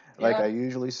necessary. Like Yeah. I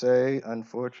usually say,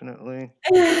 unfortunately.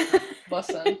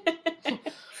 Listen,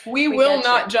 we We will get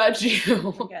not you. judge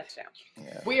you. I get you.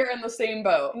 Yeah. We are in the same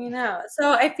boat.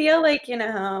 So I feel like,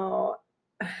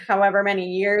 however many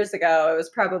years ago, it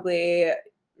was probably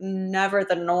never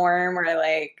the norm or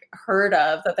like heard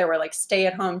of that there were like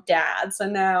stay-at-home dads.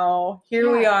 And now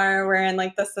here we Yeah. are, we're in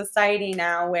like the society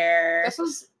now where This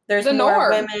is there's the more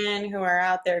norm. women who are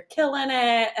out there killing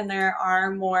it, and there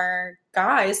are more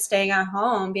guys staying at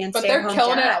home, being But they're stay-at-home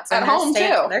killing it dads. at and they're home,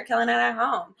 too. They're killing it at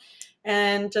home.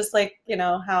 And just like,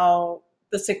 how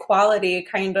this equality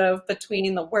kind of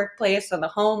between the workplace and the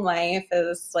home life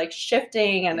is like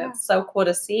shifting, and Yeah. it's so cool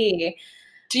to see.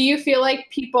 Do you feel like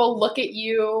people look at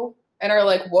you and are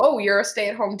like, whoa, you're a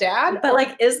stay-at-home dad? But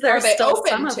like, is there are they still open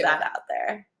some of to that it? out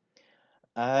there?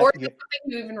 Or is it something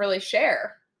you even really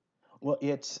share? Well,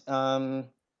 it's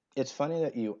funny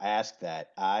that you ask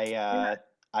that.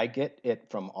 I get it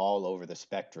from all over the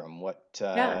spectrum. What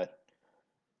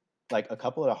like a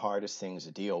couple of the hardest things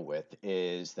to deal with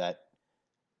is that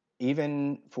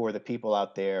even for the people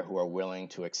out there who are willing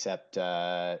to accept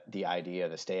the idea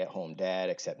of the stay-at-home dad,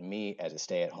 accept me as a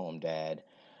stay-at-home dad,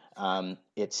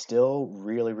 it's still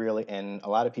really, really, and a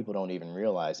lot of people don't even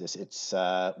realize this. It's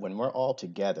when we're all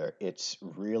together, it's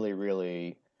really,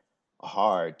 really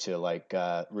hard to like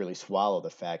really swallow the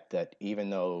fact that even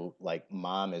though like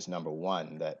mom is number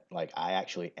one, that like I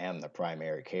actually am the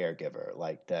primary caregiver,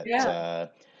 like that Yeah.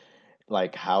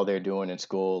 like how they're doing in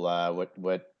school,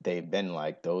 what they've been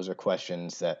like, those are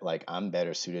questions that like I'm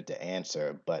better suited to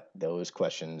answer, but those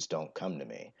questions don't come to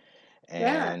me.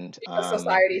 Yeah. And Because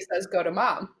society says go to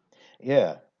mom.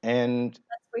 yeah, and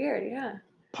That's weird. Yeah.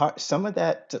 some of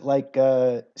that like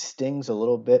stings a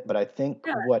little bit, but I think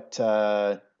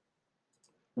Yeah.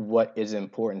 what is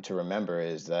important to remember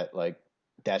is that like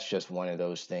that's just one of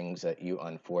those things that you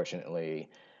unfortunately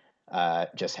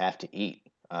just have to eat.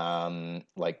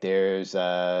 Like there's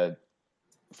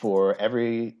for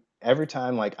every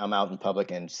time like I'm out in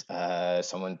public and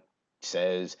someone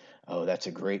says, "Oh, that's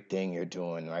a great thing you're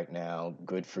doing right now.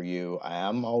 Good for you."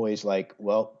 I'm always like,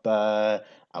 "Well,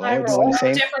 I'm I only doing roll. the I'm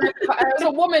same. different as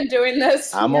a woman doing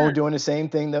this. I'm Yeah. only doing the same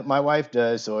thing that my wife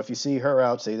does. So if you see her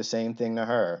out, say the same thing to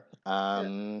her."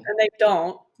 And they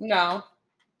don't. No.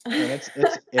 And it's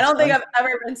I don't think I've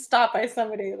ever been stopped by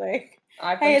somebody like,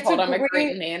 I've hey, been it's told a I'm a great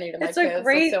great, nanny to my it's kids. a That's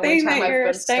great the only thing time that I've you're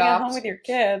been staying at home stopped. with your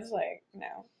kids. Like,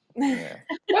 no. yeah.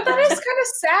 But that is kind of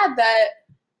sad that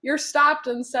you're stopped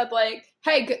and said like,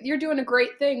 "Hey, you're doing a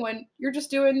great thing," when you're just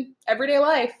doing everyday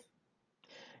life.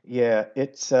 Yeah,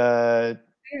 it's Yeah.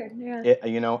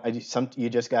 you know, you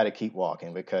just got to keep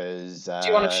walking because Do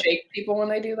you want to shake people when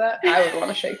they do that? I would want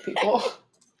to shake people.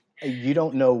 you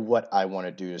don't know what I want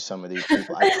to do to some of these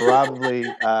people. I probably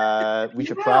we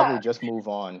should probably just move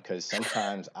on because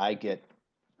sometimes I get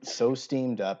so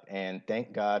steamed up, and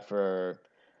thank God for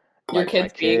Your like my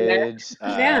kids being there. kids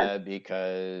Yeah.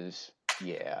 because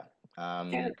yeah.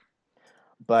 Yeah.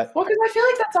 But Well, because I feel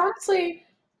like that's honestly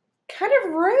kind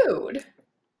of rude.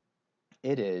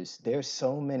 it is. There's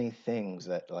so many things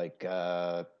that like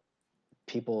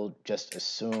people just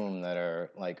assume that are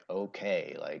like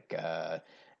okay, like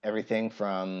everything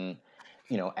from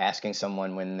you know asking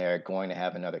someone when they're going to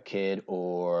have another kid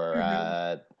or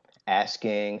Mhm.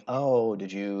 asking, oh,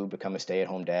 did you become a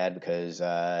stay-at-home dad because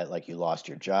like you lost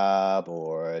your job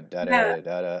or da Yeah.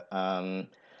 da da da.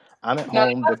 I'm at None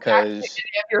of home that's actually because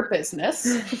any of your business.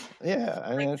 yeah, I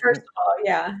Like, mean first of all,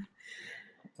 yeah.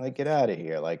 like get out of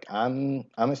here. Like I'm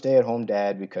a stay-at-home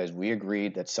dad because we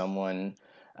agreed that someone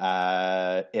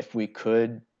if we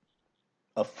could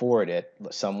afford it,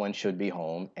 someone should be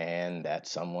home, and that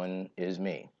someone is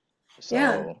me.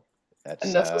 Yeah. So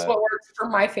And that's this is what works for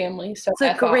my family, so It's a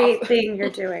F off. great thing you're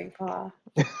doing, Paul.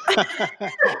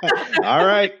 all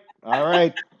right, all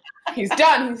right. He's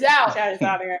done. He's out. Dad is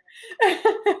out of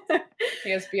here.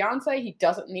 He has Beyonce. He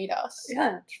doesn't need us.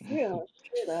 Yeah, true.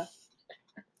 True though.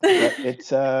 But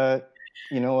it's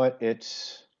you know what?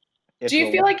 It's Do you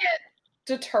feel like it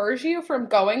deters you from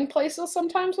going places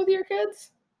sometimes with your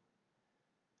kids?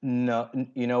 no,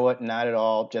 you know what? Not at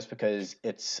all. Just because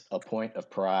it's a point of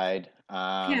pride.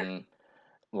 Yeah. You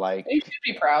Like should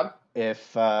be proud.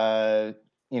 if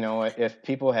you know if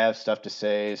people have stuff to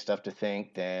say, stuff to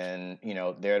think, then you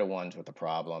know they're the ones with the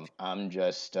problem. I'm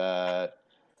just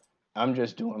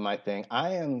doing my thing. I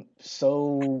am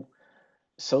so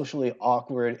socially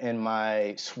awkward in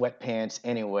my sweatpants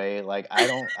anyway. Like I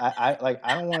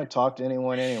don't want to talk to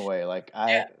anyone anyway. Like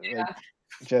I like Yeah.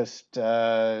 just you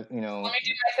know Let me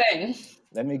do my thing.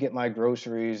 let me get my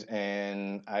groceries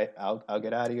and I'll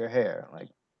get out of your hair. Like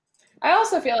I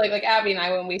also feel like Abby and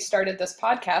I, when we started this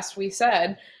podcast, we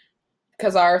said,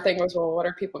 because our thing was, well, what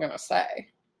are people going to say?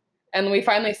 And we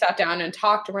finally sat down and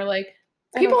talked, and we're like,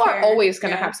 people are always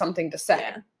going to have something to say.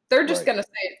 Yeah. They're just Right. going to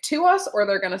say it to us, or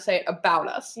they're going to say it about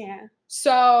us. Yeah.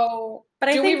 So, But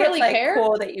I do think we really it's like care?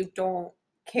 cool that you don't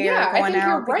care Yeah, I going think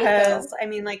you're out right, though. because I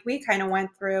mean, like we kind of went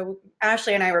through.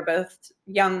 Ashley and I were both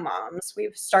young moms.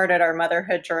 We've started our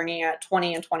motherhood journey at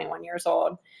 20 and 21 years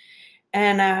old,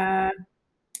 and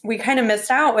we kind of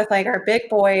missed out with like our big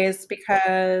boys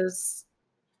because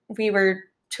we were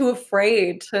too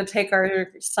afraid to take our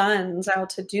sons out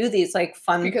to do these like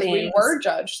fun Because things we were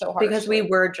judged so harshly. because we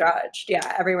were judged.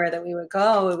 Yeah, everywhere that we would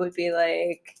go, it would be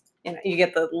like, you know, you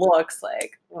get the looks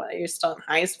like, well, you're still in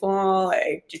high school?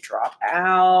 Like, did you drop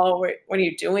out? What are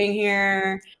you doing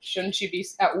here? Shouldn't you be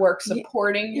at work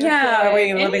supporting your Yeah, kid? were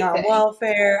you living on Anything.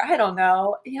 welfare? I don't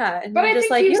know. Yeah, and But you're I just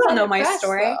think like, you don't said know it my best,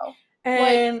 story. though.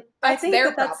 And I that's think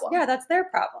their that's problem. that's their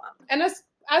problem. And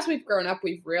as we've grown up,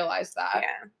 we've realized that.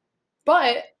 Yeah,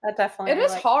 But that definitely it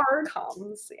is like, hard.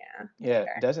 comes. Yeah. yeah,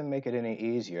 Sure. doesn't make it any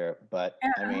easier, but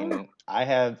I Yeah. mean, I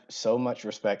have so much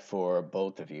respect for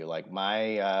both of you. Like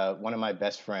my one of my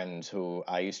best friends who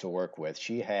I used to work with,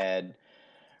 she had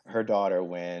her daughter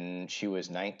when she was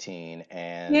 19,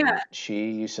 and Yeah. she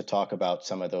used to talk about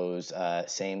some of those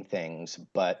same things,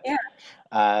 but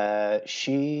Yeah.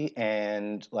 she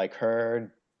and like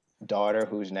her daughter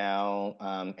who's now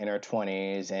in her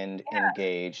 20s and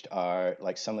engaged are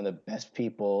like some of the best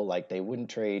people. Like they wouldn't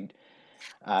trade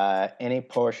any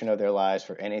portion of their lives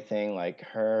for anything. Like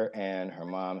her and her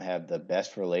mom have the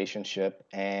best relationship,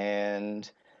 and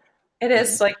It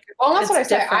is like, Well, that's what I it's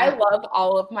say. I different. love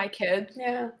all of my kids,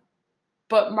 Yeah.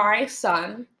 but my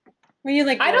son, Well, you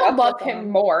like I grew don't up love with him them.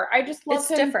 more. I just love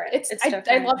It's him. different. It's I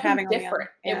different love him having them young. different.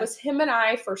 Yeah. It was him and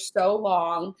I for so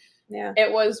long. Yeah.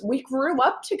 It was, we grew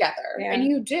up together. Yeah. And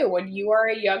you do. When you are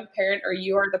a young parent or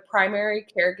you are the primary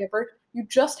caregiver, you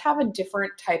just have a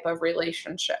different type of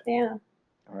relationship. Yeah.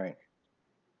 All right.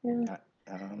 Yeah.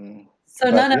 Um, So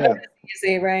but none of yeah, it is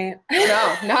easy, right?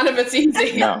 No, none of it's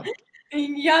easy. no,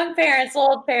 Young parents,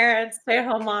 old parents,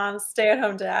 stay-at-home moms,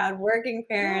 stay-at-home dad, working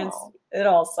parents, No. it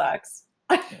all sucks.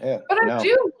 yeah, But I no, do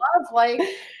love, like,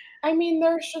 I mean,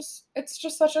 it's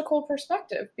just such a cool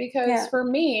perspective because Yeah. for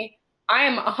me, I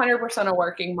am 100% a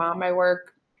working mom. I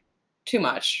work too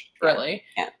much, Yeah. really.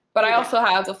 Yeah. But I You do. also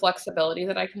have the flexibility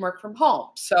that I can work from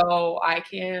home. So I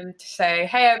can say,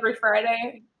 hey, every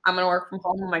Friday, I'm going to work from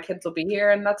home and my kids will be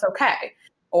here, and that's okay.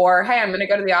 Or, hey, I'm going to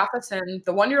go to the office and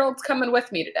the 1-year-old's coming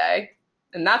with me today,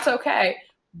 and that's okay.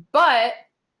 But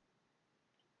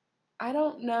I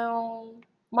don't know.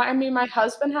 My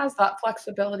husband has that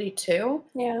flexibility too.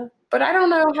 Yeah. But I don't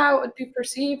know how it would be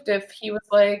perceived if he was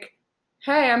like,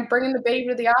 hey, I'm bringing the baby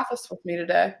to the office with me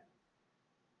today.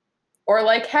 Or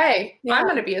like, hey, Yeah. I'm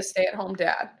going to be a stay-at-home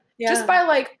dad. Yeah. Just by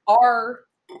like our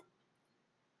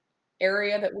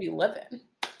area that we live in.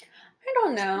 I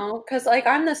don't know, because like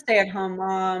I'm the stay-at-home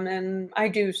mom, and I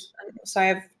do. So I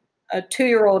have a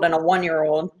 2-year-old and a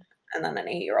 1-year-old, and then an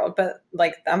 8-year-old. But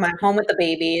like I'm at home with the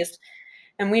babies,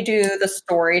 and we do the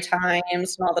story times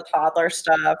and all the toddler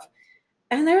stuff.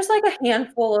 And there's like a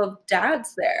handful of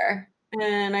dads there,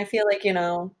 and I feel like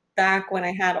back when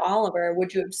I had Oliver,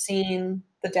 would you have seen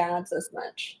the dads as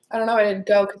much? I don't know. I didn't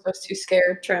go because I was too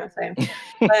scared. True, same.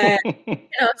 But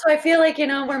so I feel like,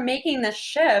 we're making this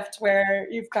shift where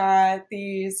you've got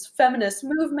these feminist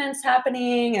movements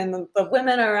happening and the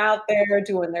women are out there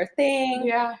doing their thing.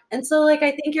 Yeah. And so like,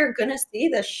 I think you're going to see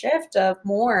the shift of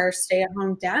more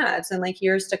stay-at-home dads in like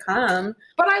years to come.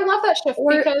 But I love that shift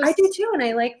because I do too. And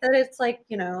I like that it's like,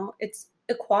 it's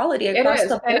equality across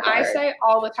the board. And I say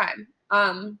all the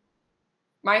time,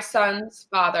 my son's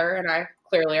father and I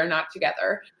clearly are not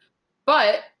together,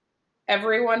 but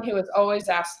everyone who has always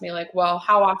asked me, like, well,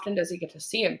 how often does he get to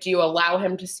see him? Do you allow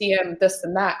him to see him, this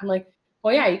and that? I'm like,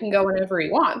 well, yeah, he can go whenever he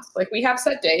wants. Like, we have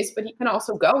set days, but he can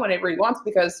also go whenever he wants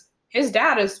because his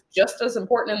dad is just as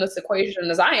important in this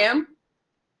equation as I am.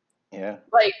 Yeah.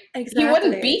 Like, he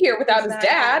wouldn't be here without his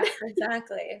dad.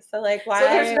 Exactly. So, like, why? So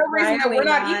there's no reason that we're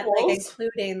not equals. Like,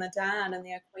 including the dad in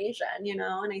the equation,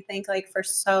 And I think, like, for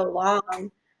so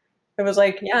long, it was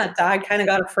like, yeah, dad kind of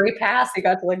got a free pass. He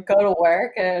got to, like, go to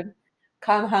work and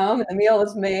come home and the meal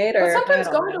was made. But sometimes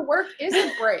going to work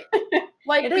isn't great.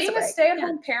 Like, being a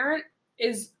stay-at-home parent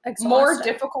is more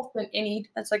difficult than any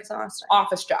exhausting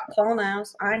office job. Paul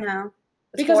knows. I know.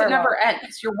 It's because horrible. It never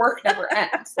ends. Your work never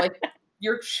ends. Like,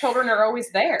 your children are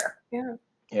always there. Yeah.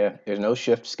 Yeah. There's no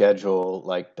shift schedule.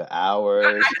 Like, the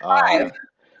hours are.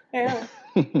 Yeah.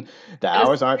 The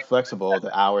hours aren't flexible.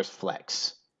 The hours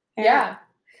flex. Yeah.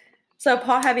 So,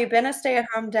 Paul, have you been a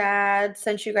stay-at-home dad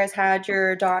since you guys had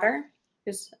your daughter,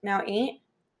 who's now 8?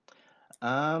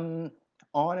 On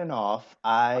and off.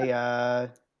 I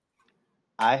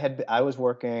was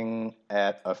working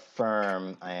at a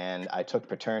firm and I took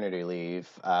paternity leave.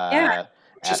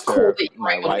 Just after cool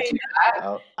my wife.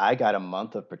 I got a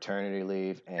month of paternity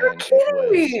leave, and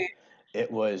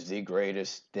it was the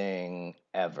greatest thing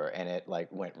ever. And it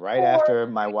like went right after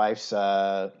my wife's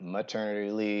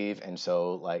maternity leave, and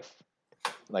so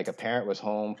like a parent was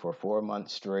home for 4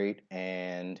 months straight,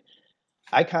 and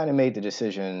I kind of made the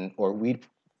decision, or we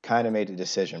kind of made the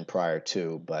decision prior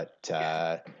to, but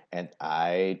and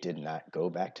I did not go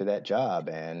back to that job,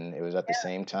 and it was at the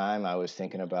same time I was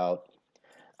thinking about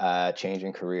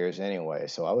changing careers anyway.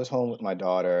 So I was home with my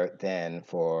daughter then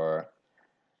for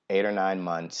 8 or 9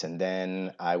 months, and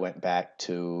then I went back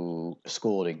to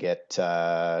school to get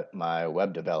my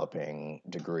web developing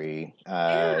degree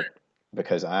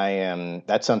because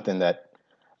that's something that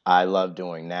I love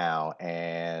doing now,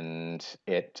 and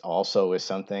it also is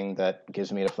something that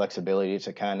gives me the flexibility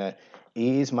to kind of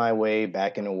ease my way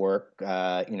back into work,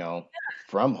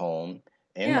 from home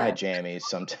in my jammies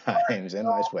sometimes, in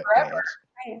my sweatpants.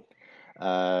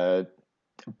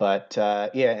 But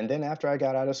and then after I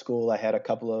got out of school, I had a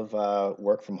couple of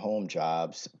work from home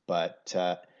jobs. But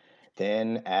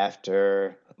then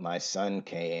after my son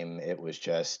came, it was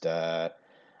just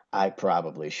I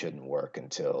probably shouldn't work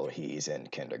until he's in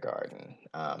kindergarten.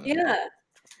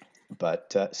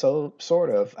 But so sort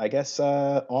of, I guess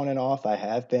on and off, I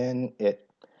have been. It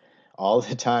all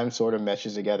the time sort of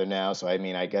meshes together now. So I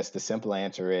mean, I guess the simple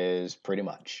answer is pretty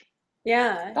much.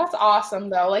 Yeah. That's awesome,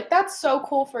 though. Like, that's so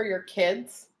cool for your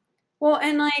kids. Well,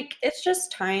 and, like, it's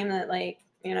just time that, like,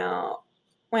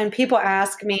 when people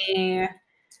ask me,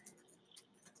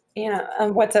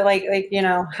 what's it like,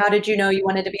 how did you know you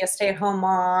wanted to be a stay-at-home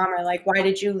mom, or like, why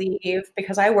did you leave?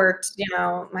 Because I worked,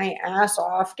 my ass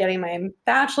off getting my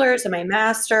bachelor's and my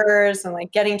master's and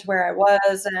like getting to where I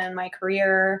was in my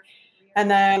career. And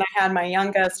then I had my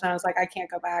youngest and I was like, I can't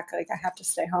go back. Like, I have to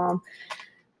stay home.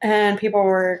 And people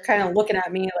were kind of looking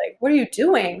at me like, what are you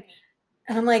doing?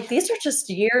 And I'm like, these are just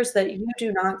years that you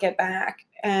do not get back.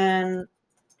 And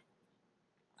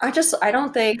I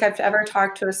don't think I've ever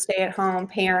talked to a stay-at-home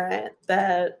parent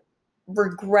that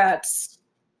regrets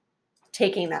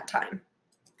taking that time.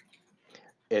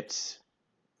 There's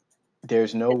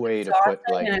no It's way to put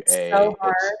exhausting and it's so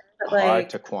hard, it's but hard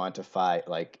to quantify.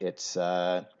 Like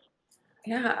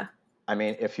yeah, I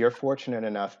mean, if you're fortunate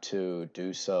enough to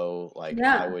do so, like I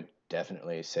yeah, would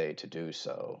definitely say to do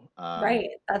so. right.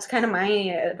 That's kind of my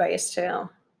advice too.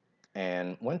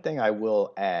 And one thing I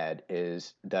will add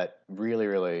is that really,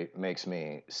 really makes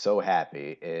me so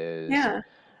happy is Yeah,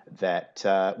 that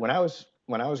when I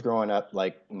was growing up,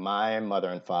 like my mother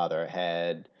and father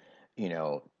had,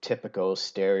 typical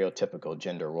stereotypical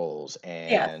gender roles,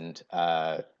 yeah. and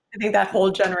I think that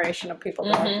whole generation of people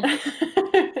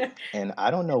Mm-hmm. did.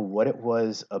 I don't know what it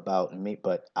was about me,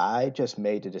 but I just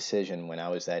made the decision when I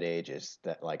was that age is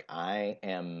that like I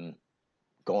am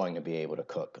going to be able to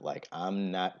cook. Like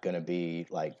I'm not gonna be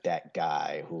like that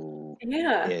guy who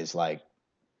Yeah, is like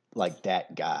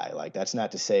that guy. Like that's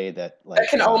not to say that That like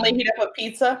can only heat up a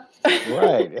pizza.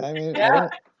 right. I mean I Yeah,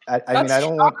 don't I mean that's I true,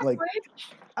 don't want like honestly.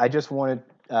 I just wanted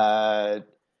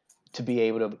to be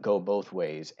able to go both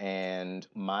ways. And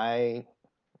my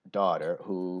daughter,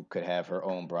 who could have her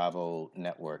own Bravo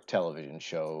network television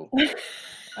show,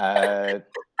 uh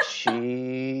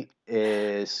she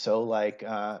is so like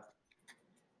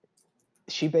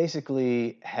she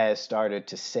basically has started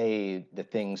to say the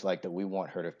things like that we want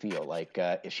her to feel. Like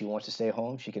if she wants to stay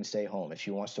home, she can stay home. If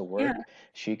she wants to yeah, work,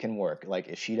 she can work. Like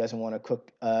if she doesn't want to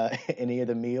cook any of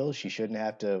the meals, she shouldn't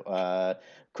have to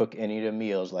cook any of the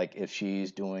meals. Like if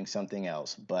she's doing something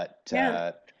else. But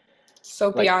yeah, So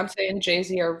like Beyonce and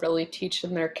Jay-Z are really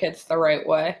teaching their kids the right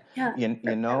way. yeah,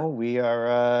 we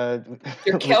are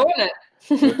You're killing it.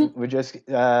 we're just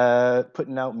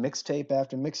putting out mixtape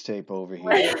after mixtape over here.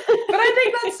 Right. But I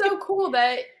think that's so cool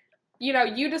that,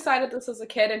 you decided this as a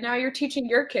kid and now you're teaching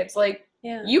your kids. Like,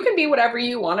 yeah, you can be whatever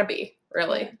you want to be, yeah,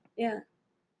 really. yeah.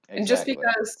 And just Exactly.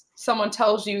 because someone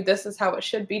tells you this is how it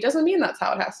should be doesn't mean that's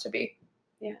how it has to be.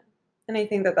 Yeah. And I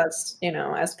think that that's,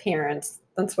 as parents,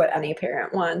 that's what any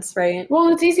parent wants, right? Well,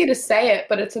 it's easy to say it,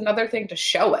 but it's another thing to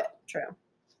show it. True.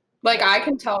 Like I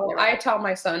tell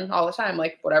my son all the time,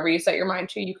 like, whatever you set your mind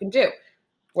to, you can do.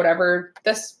 Whatever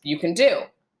this you can do.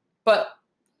 But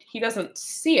he doesn't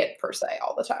see it per se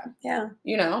all the time. Yeah.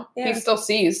 Yeah. Yeah. He still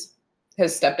sees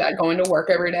his stepdad going to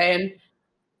work every day, and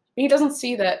he doesn't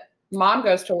see that mom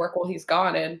goes to work while he's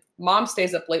gone and mom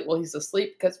stays up late while he's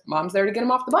asleep because mom's there to get him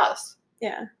off the bus.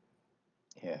 Yeah.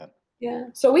 Yeah. Yeah.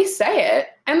 So we say it,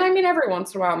 and I mean, every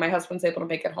once in a while my husband's able to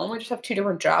make it home. We just have two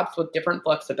different jobs with different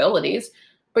flexibilities.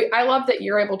 But I love that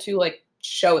you're able to like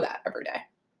show that every day.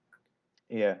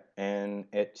 Yeah, and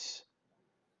it's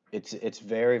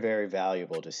very, very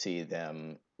valuable to see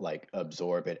them like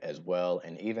absorb it as well.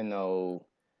 And even though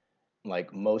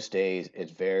like most days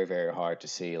it's very, very hard to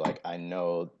see, like I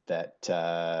know that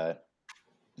the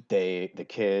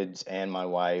kids and my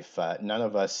wife, none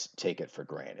of us take it for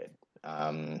granted.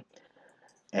 Um,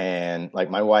 and like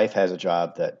my wife has a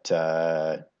job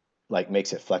that like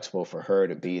makes it flexible for her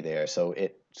to be there, so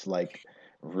it's like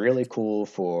really cool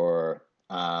for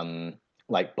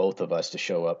like both of us to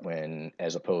show up when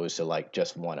as opposed to like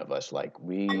just one of us. Like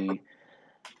we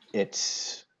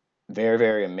it's very,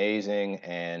 very amazing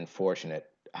and fortunate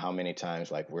how many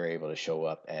times like we're able to show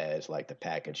up as like the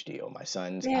package deal. My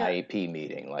son's Yeah. IEP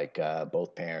meeting, like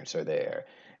both parents are there,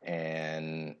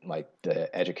 and like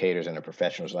the educators and the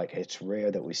professionals, like it's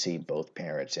rare that we see both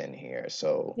parents in here.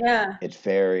 So Yeah. it's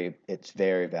very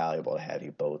valuable to have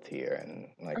you both here, and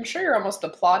like I'm sure you're almost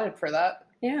applauded for that.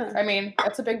 Yeah. I mean,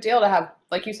 that's a big deal to have,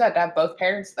 like you said, to have both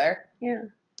parents there. Yeah.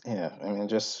 yeah, I mean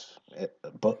just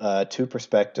two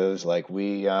perspectives. Like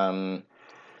we got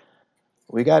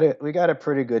a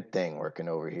pretty good thing working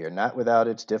over here. Not without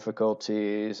its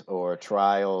difficulties or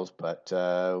trials, but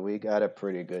we got a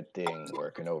pretty good thing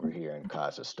working over here in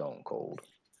Casa Stone Cold.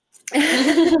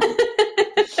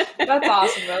 That's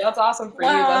awesome, though. That's awesome for you.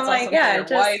 Well, That's I'm like, awesome yeah, for your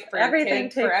just wife, for your everything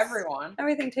kids, for everyone.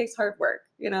 everything takes hard work,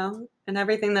 and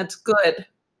everything that's good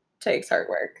takes hard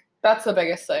work. That's the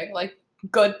biggest thing. Like,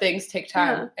 good things take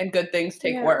time, Yeah. and good things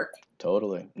take Yeah. work.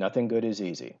 Totally. Nothing good is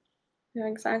easy. Yeah,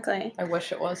 exactly. I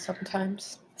wish it was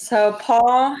sometimes. So,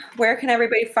 Paul, where can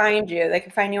everybody find you? They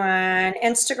can find you on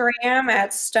Instagram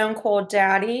at Stone Cold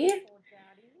Daddy.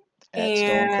 At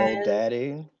Stone Cold And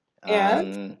Daddy.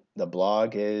 yeah, The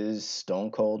blog is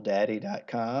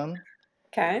stonecolddaddy.com.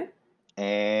 okay.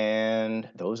 And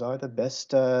those are the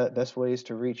best ways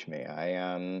to reach me.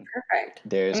 Perfect.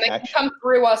 There's And they can actually come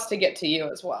through us to get to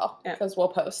you as well, Yeah. because we'll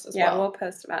post as Yeah, well. we'll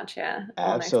post about you all next week.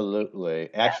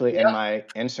 absolutely. Actually, in my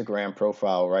Instagram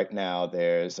profile right now,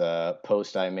 there's a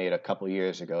post I made a couple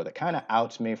years ago that kind of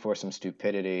outs me for some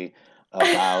stupidity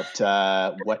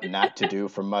about what not to do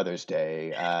for Mother's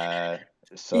Day.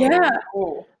 So Yeah.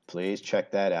 Ooh. please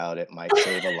check that out. It might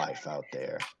save a life out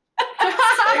there.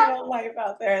 Save a life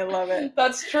out there. I love it.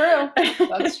 That's true.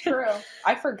 That's true.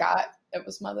 I forgot it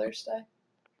was Mother's Day.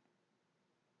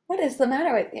 What is the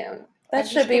matter with you? That I've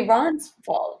should just be been- Ron's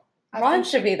fault. I've Ron been-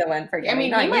 should be the one I forgetting.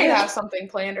 mean, not he might you. have something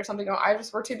planned or something.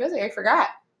 We're too busy. I forgot.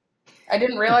 I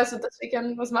didn't realize that this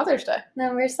weekend was Mother's Day.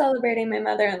 No, we're celebrating my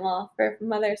mother-in-law for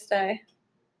Mother's Day.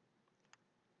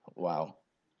 Wow.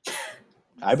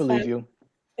 I believe you.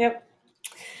 Yep.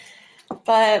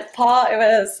 But Paul, it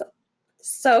was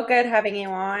so good having you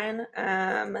on.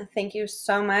 Thank you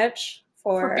so much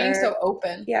For being so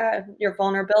open. yeah, your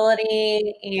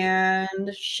vulnerability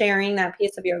and sharing that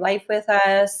piece of your life with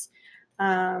us.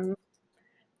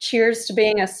 Cheers to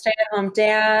being a stay-at-home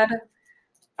dad.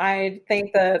 I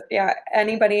think that, yeah,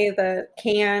 anybody that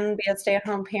can be a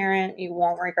stay-at-home parent, you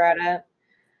won't regret it.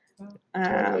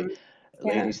 Totally.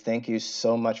 Yeah. Ladies, thank you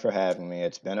so much for having me.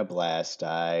 It's been a blast.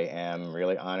 I am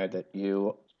really honored that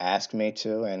you asked me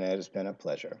to, and it has been a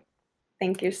pleasure.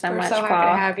 Thank you so We're much, so happy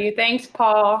Paul. to have you. Thanks,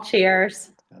 Paul.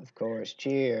 Cheers. Of course.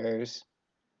 Cheers.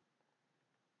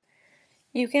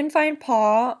 You can find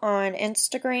Paul on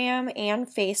Instagram and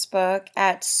Facebook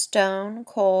at Stone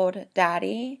Cold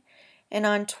Daddy and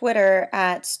on Twitter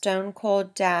at Stone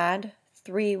Cold Dad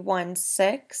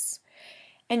 316.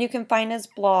 And you can find his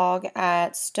blog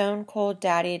at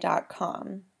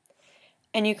stonecolddaddy.com.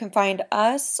 And you can find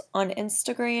us on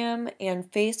Instagram and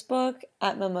Facebook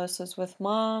at Mimosas with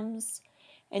Moms.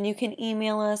 And you can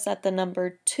email us at the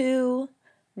number 2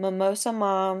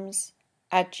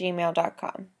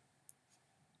 mimosamoms@gmail.com.